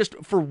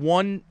 For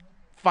one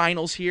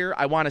finals here,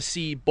 I want to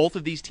see both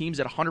of these teams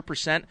at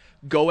 100%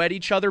 go at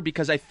each other,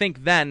 because I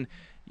think then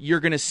you're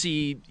going to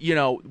see,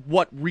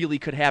 what really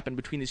could happen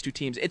between these 2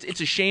 teams. It's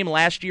a shame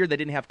last year they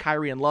didn't have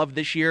Kyrie and Love.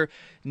 This year,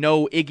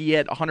 no Iggy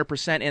at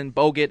 100% and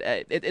Bogut.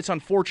 It's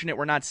unfortunate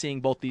we're not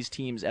seeing both these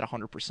teams at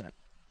 100%.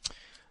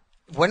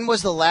 When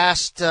was the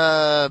last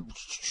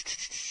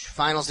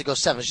finals to go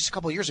 7? It was just a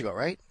couple of years ago,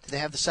 right? Did they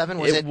have the 7?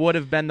 It would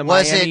have been the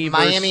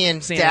Miami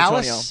and San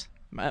Dallas?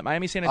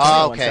 Miami San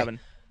Antonio won 7.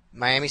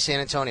 Miami, San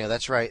Antonio,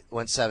 that's right,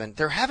 went 7.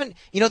 There's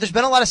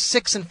been a lot of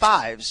 6 and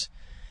 5s.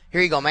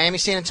 Here you go, Miami,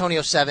 San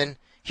Antonio, 7.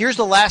 Here's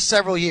the last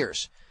several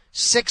years.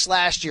 6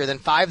 last year, then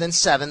 5, then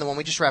 7, the one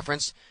we just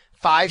referenced.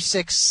 5,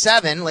 6,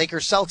 7,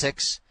 Lakers,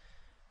 Celtics.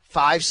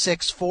 5,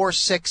 6, 4,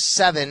 6,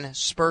 7,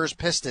 Spurs,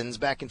 Pistons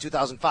back in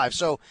 2005.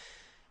 So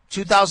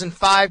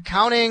 2005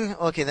 counting.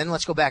 Okay, then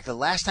let's go back. The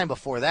last time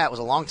before that was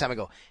a long time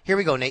ago. Here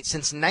we go, Nate.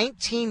 Since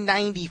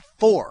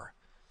 1994,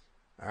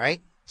 all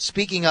right,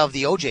 speaking of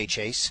the OJ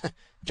chase,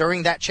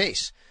 during that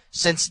chase,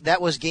 since that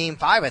was Game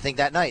 5, I think,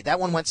 that night. That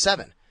one went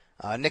 7.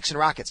 Knicks and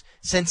Rockets.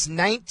 Since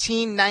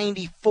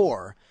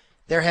 1994,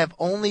 there have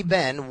only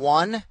been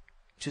 1,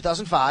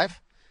 2005,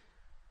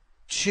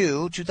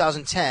 2,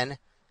 2010,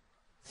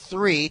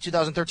 3,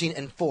 2013,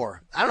 and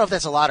 4. I don't know if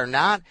that's a lot or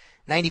not.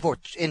 94.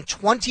 In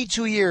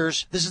 22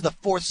 years, this is the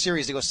 4th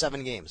series to go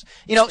 7 games.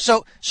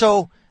 So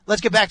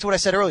let's get back to what I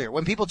said earlier.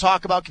 When people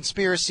talk about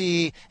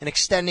conspiracy and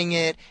extending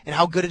it and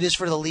how good it is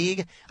for the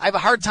league, I have a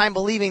hard time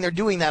believing they're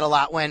doing that a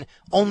lot when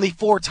only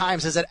 4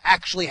 times has it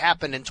actually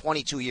happened in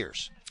 22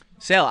 years.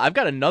 Sal, I've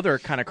got another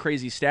kind of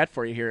crazy stat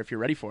for you here if you're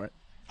ready for it.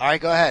 All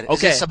right, go ahead. Okay.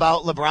 Is this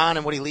about LeBron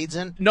and what he leads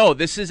in? No,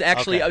 this is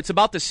actually, Okay. it's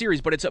about the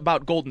series, but it's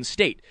about Golden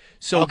State.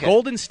 So Okay.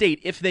 Golden State,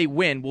 if they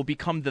win, will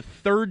become the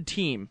 3rd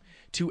team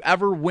to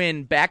ever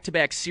win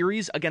back-to-back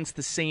series against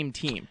the same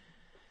team.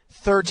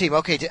 3rd team.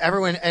 Okay, to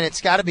everyone, and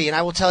it's got to be, and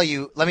I will tell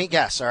you, let me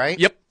guess, all right?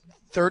 Yep.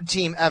 3rd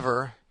team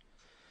ever.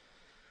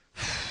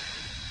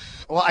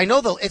 Well, I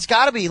know it's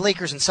got to be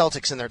Lakers and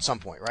Celtics in there at some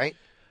point, right?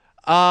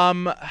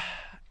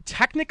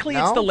 Technically,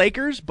 No? it's the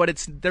Lakers,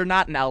 but they're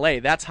not in L.A.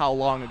 That's how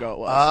long ago it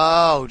was.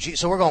 Oh, gee,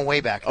 so we're going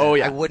way back then. Oh,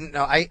 yeah. I wouldn't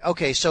know.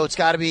 Okay, so it's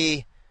got to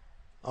be.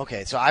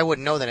 Okay, so I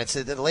wouldn't know that.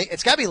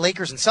 It's got to be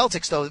Lakers and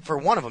Celtics, though, for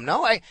one of them.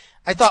 No? I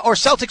thought, or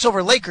Celtics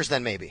over Lakers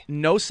then maybe.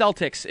 No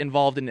Celtics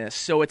involved in this.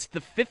 So it's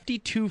the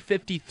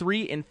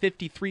 52-53 and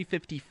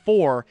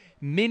 53-54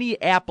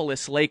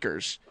 Minneapolis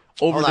Lakers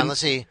over Hold the on,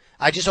 let's see.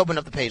 I just opened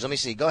up the page. Let me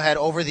see. Go ahead.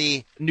 Over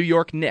the. New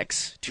York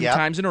Knicks 2 Yep.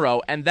 times in a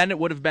row. And then it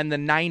would have been the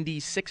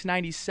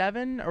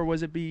 96-97, or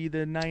was it be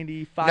the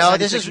 95, No,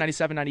 96, this is-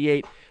 97,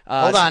 98?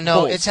 Hold on.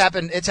 No, Bulls. it's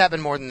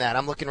happened more than that.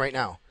 I'm looking right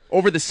now.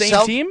 Over the same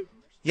Celt- team?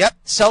 Yep.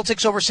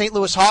 Celtics over St.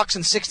 Louis Hawks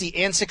in 60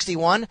 and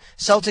 61.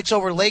 Celtics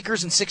over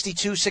Lakers in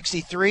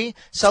 62-63.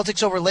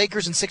 Celtics over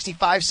Lakers in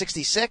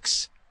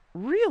 65-66.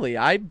 Really?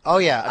 Oh,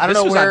 yeah. I don't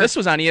know where. This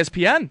was on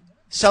ESPN.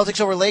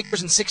 Celtics over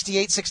Lakers in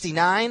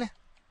 68-69.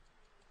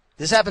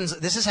 This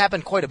has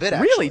happened quite a bit,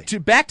 actually. Really?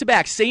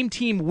 Back-to-back, same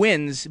team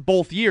wins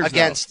both years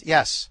Against,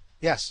 now.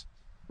 yes.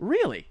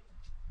 Really?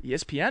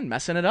 ESPN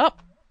messing it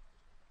up.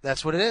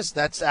 That's what it is.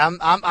 I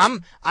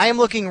am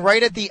looking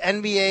right at the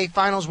NBA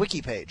Finals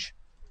wiki page.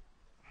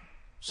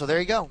 So there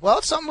you go. Well,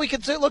 it's something we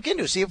could look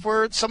into, see if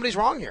somebody's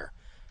wrong here.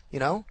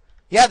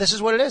 Yeah, this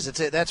is what it is.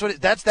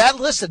 That's that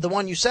listed the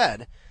one you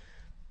said,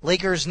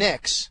 Lakers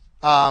Knicks,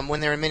 when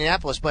they're in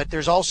Minneapolis. But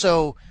there's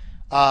also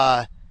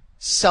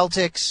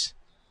Celtics.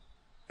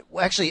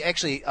 Well, actually,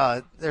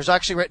 there's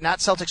actually not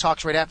Celtics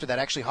Hawks right after that.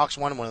 Actually, Hawks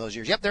won one of those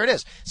years. Yep, there it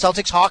is.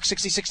 Celtics Hawks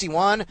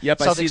 60-61. Yep,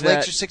 Celtics I see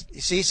that. Lakers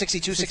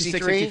 62-63.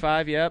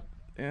 65, yep.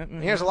 Yeah,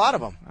 There's a lot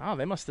of them. Oh,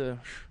 they must have.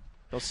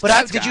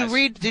 But did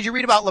you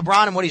read about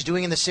LeBron and what he's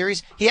doing in this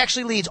series? He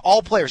actually leads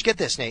all players. Get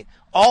this, Nate.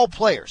 All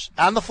players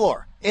on the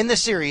floor in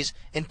this series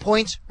in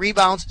points,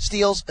 rebounds,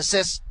 steals,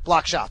 assists,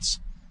 block shots.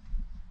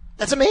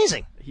 That's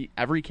amazing.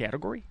 Every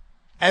category?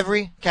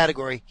 Every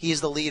category, he is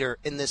the leader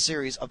in this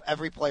series of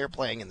every player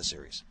playing in the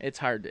series. It's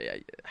hard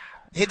to.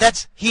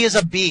 He is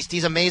a beast.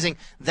 He's amazing.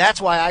 That's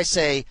why I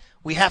say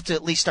we have to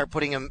at least start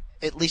putting him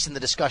at least in the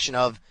discussion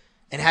of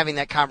and having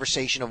that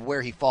conversation of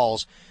where he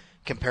falls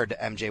compared to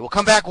MJ. We'll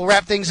come back. We'll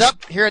wrap things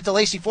up here at the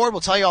Lacey Ford.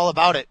 We'll tell you all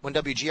about it when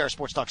WGR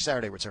Sports Talk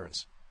Saturday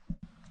returns.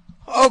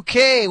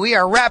 Okay, we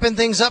are wrapping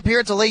things up here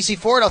at the Lacey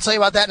Ford. I'll tell you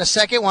about that in a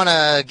second. Want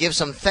to give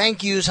some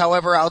thank yous,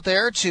 however, out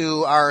there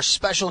to our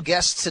special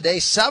guests today,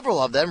 several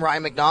of them.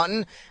 Ryan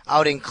McNaughton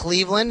out in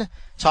Cleveland,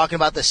 talking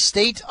about the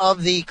state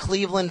of the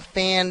Cleveland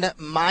fan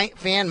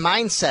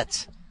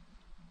mindset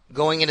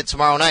going into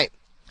tomorrow night.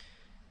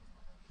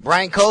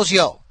 Brian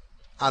Cozio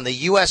on the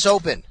U.S.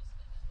 Open.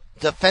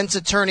 Defense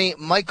attorney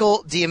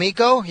Michael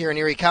D'Amico here in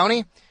Erie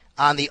County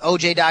on the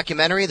OJ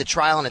documentary, The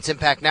Trial and Its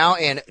Impact Now,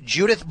 and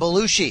Judith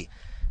Belushi.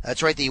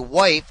 That's right, the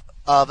wife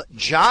of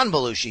John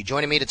Belushi,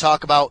 joining me to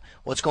talk about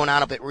what's going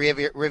on up at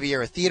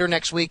Riviera Theater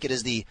next week. It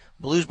is the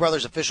Blues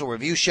Brothers official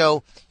review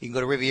show. You can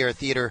go to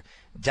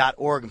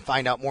rivieratheater.org and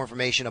find out more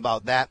information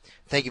about that.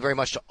 Thank you very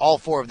much to all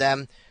 4 of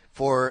them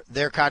for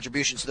their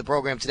contributions to the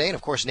program today. And,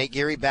 of course, Nate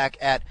Geary back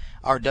at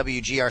our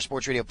WGR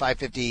Sports Radio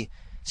 550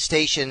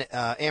 station,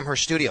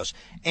 Amherst Studios.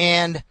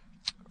 And,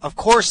 of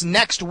course,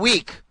 next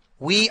week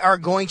we are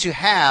going to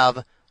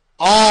have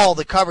all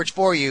the coverage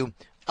for you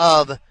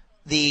of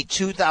the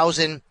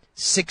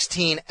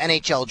 2016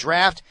 NHL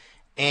Draft,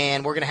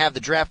 and we're going to have the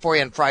draft for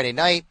you on Friday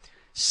night,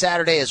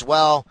 Saturday as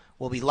well.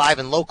 We'll be live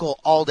and local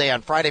all day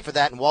on Friday for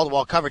that, and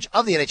wall-to-wall coverage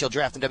of the NHL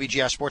Draft and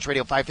WGR Sports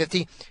Radio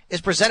 550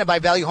 is presented by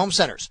Value Home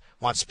Centers.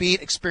 Want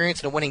speed,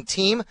 experience, and a winning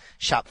team?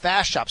 Shop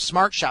fast, shop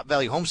smart, shop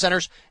Value Home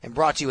Centers, and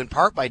brought to you in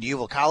part by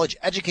DeUval College,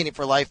 educating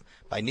for life,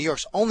 by New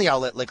York's only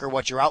outlet liquor,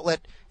 What's Your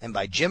Outlet, and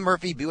by Jim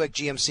Murphy, Buick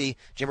GMC,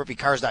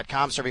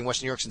 JimMurphyCars.com, serving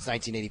Western New York since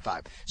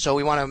 1985. So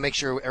we want to make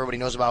sure everybody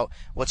knows about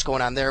what's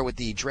going on there with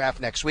the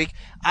draft next week.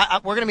 We're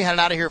going to be heading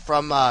out of here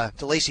from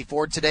the Lacey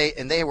Ford today,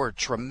 and they were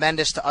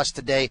tremendous to us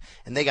today,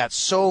 and they got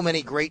so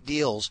many great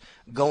deals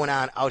going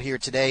on out here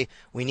today.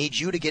 We need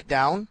you to get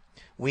down.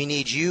 We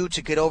need you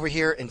to get over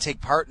here and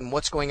take part in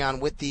what's going on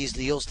with these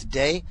deals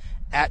today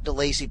at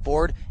DeLacy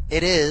Ford.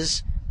 It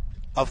is,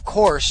 of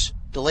course,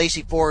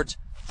 DeLacy Ford's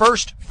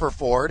first for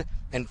Ford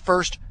and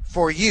first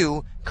for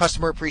You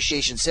Customer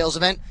Appreciation Sales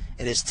Event.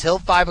 It is till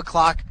 5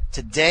 o'clock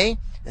today,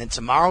 and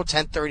tomorrow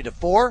 10:30 to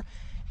 4.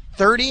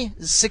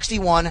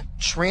 3061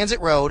 Transit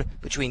Road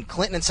between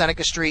Clinton and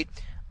Seneca Street.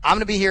 I'm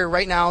going to be here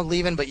right now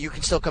leaving, but you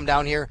can still come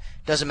down here.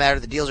 Doesn't matter.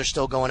 The deals are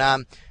still going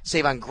on.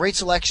 Save on great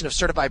selection of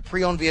certified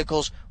pre-owned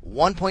vehicles,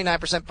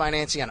 1.9%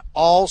 financing on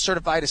all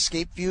certified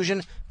Escape,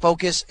 Fusion,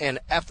 Focus, and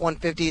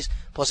F-150s,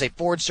 plus a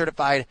Ford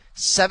certified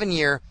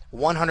 7-year,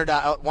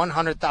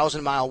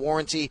 100,000-mile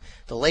warranty.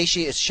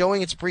 Delacia is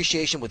showing its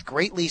appreciation with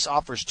great lease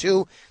offers,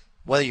 too.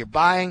 Whether you're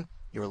buying,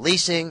 you're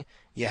leasing,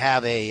 you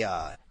have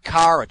a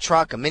car, a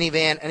truck, a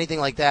minivan, anything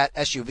like that,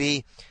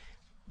 SUV.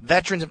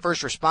 Veterans and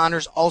first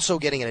responders also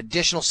getting an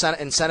additional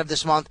incentive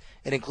this month.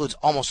 It includes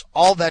almost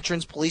all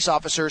veterans, police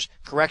officers,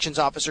 corrections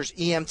officers,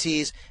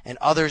 EMTs, and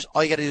others.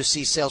 All you got to do is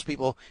see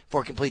salespeople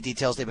for complete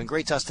details. They've been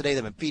great to us today.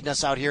 They've been feeding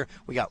us out here.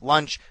 We got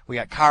lunch, we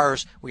got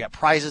cars, we got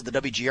prizes. The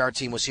WGR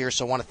team was here,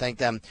 so I want to thank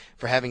them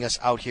for having us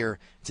out here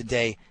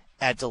today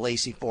at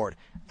DeLacy Ford.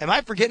 Am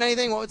I forgetting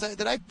anything? What was that?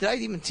 Did I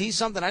even tease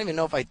something? I don't even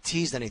know if I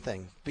teased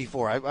anything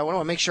before. I want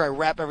to make sure I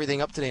wrap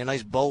everything up today, a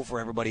nice bow for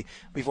everybody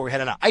before we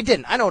head on out. I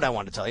didn't. I know what I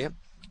wanted to tell you.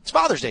 It's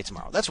Father's Day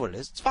tomorrow. That's what it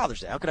is. It's Father's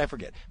Day. How could I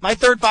forget? My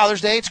third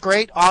Father's Day. It's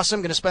great.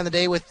 Awesome. Going to spend the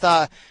day with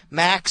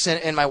Max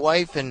and my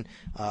wife and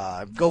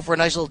go for a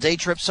nice little day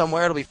trip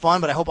somewhere. It'll be fun,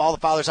 but I hope all the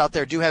fathers out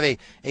there do have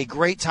a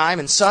great time.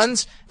 And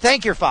sons,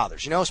 thank your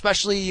fathers.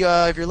 Especially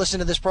if you're listening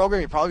to this program,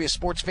 you're probably a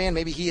sports fan.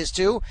 Maybe he is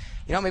too.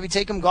 Maybe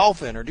take him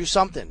golfing or do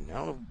something.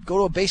 Go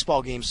to a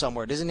baseball game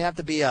somewhere. It doesn't have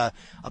to be a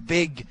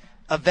big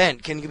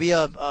event. Can be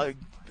a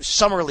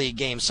summer league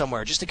game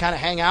somewhere just to kind of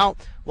hang out,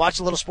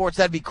 watch a little sports.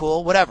 That'd be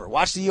cool. Whatever.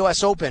 Watch the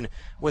U.S. Open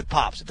with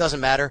Pops. It doesn't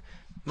matter.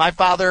 My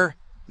father,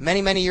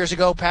 many years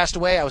ago, passed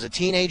away. I was a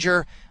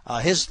teenager.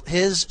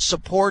 His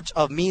support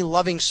of me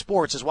loving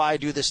sports is why I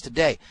do this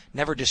today.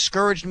 Never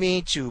discouraged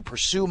me to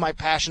pursue my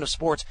passion of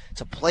sports,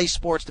 to play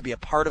sports, to be a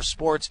part of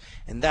sports,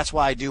 and that's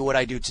why I do what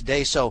I do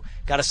today. So,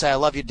 gotta say I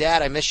love you,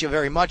 Dad. I miss you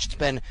very much. It's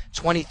been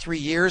 23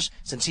 years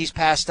since he's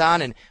passed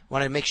on, and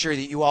want to make sure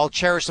that you all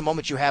cherish the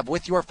moment you have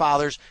with your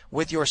fathers,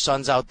 with your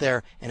sons out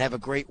there, and have a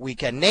great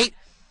weekend. Nate,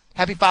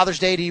 happy Father's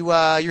Day to your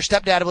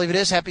stepdad, I believe it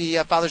is. Happy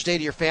Father's Day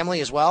to your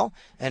family as well.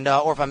 And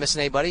or if I'm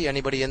missing anybody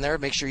in there,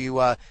 make sure you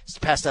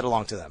pass that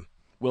along to them.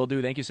 Will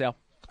do. Thank you, Sal.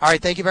 All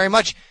right, thank you very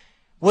much.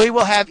 We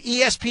will have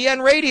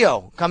ESPN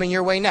Radio coming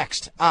your way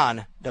next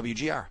on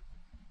WGR.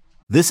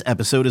 This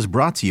episode is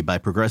brought to you by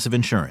Progressive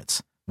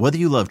Insurance. Whether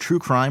you love true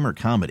crime or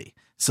comedy,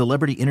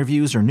 celebrity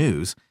interviews or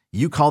news,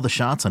 you call the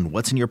shots on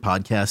what's in your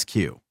podcast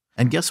queue.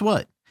 And guess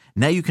what?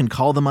 Now you can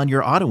call them on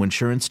your auto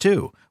insurance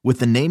too with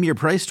the Name Your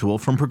Price tool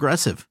from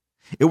Progressive.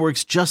 It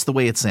works just the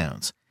way it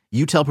sounds.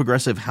 You tell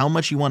Progressive how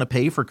much you want to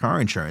pay for car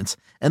insurance,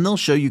 and they'll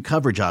show you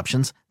coverage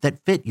options that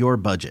fit your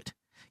budget.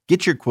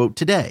 Get your quote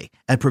today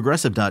at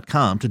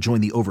Progressive.com to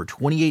join the over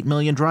 28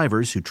 million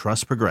drivers who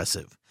trust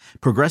Progressive.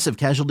 Progressive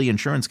Casualty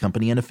Insurance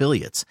Company and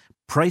Affiliates.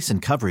 Price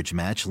and coverage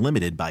match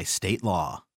limited by state law.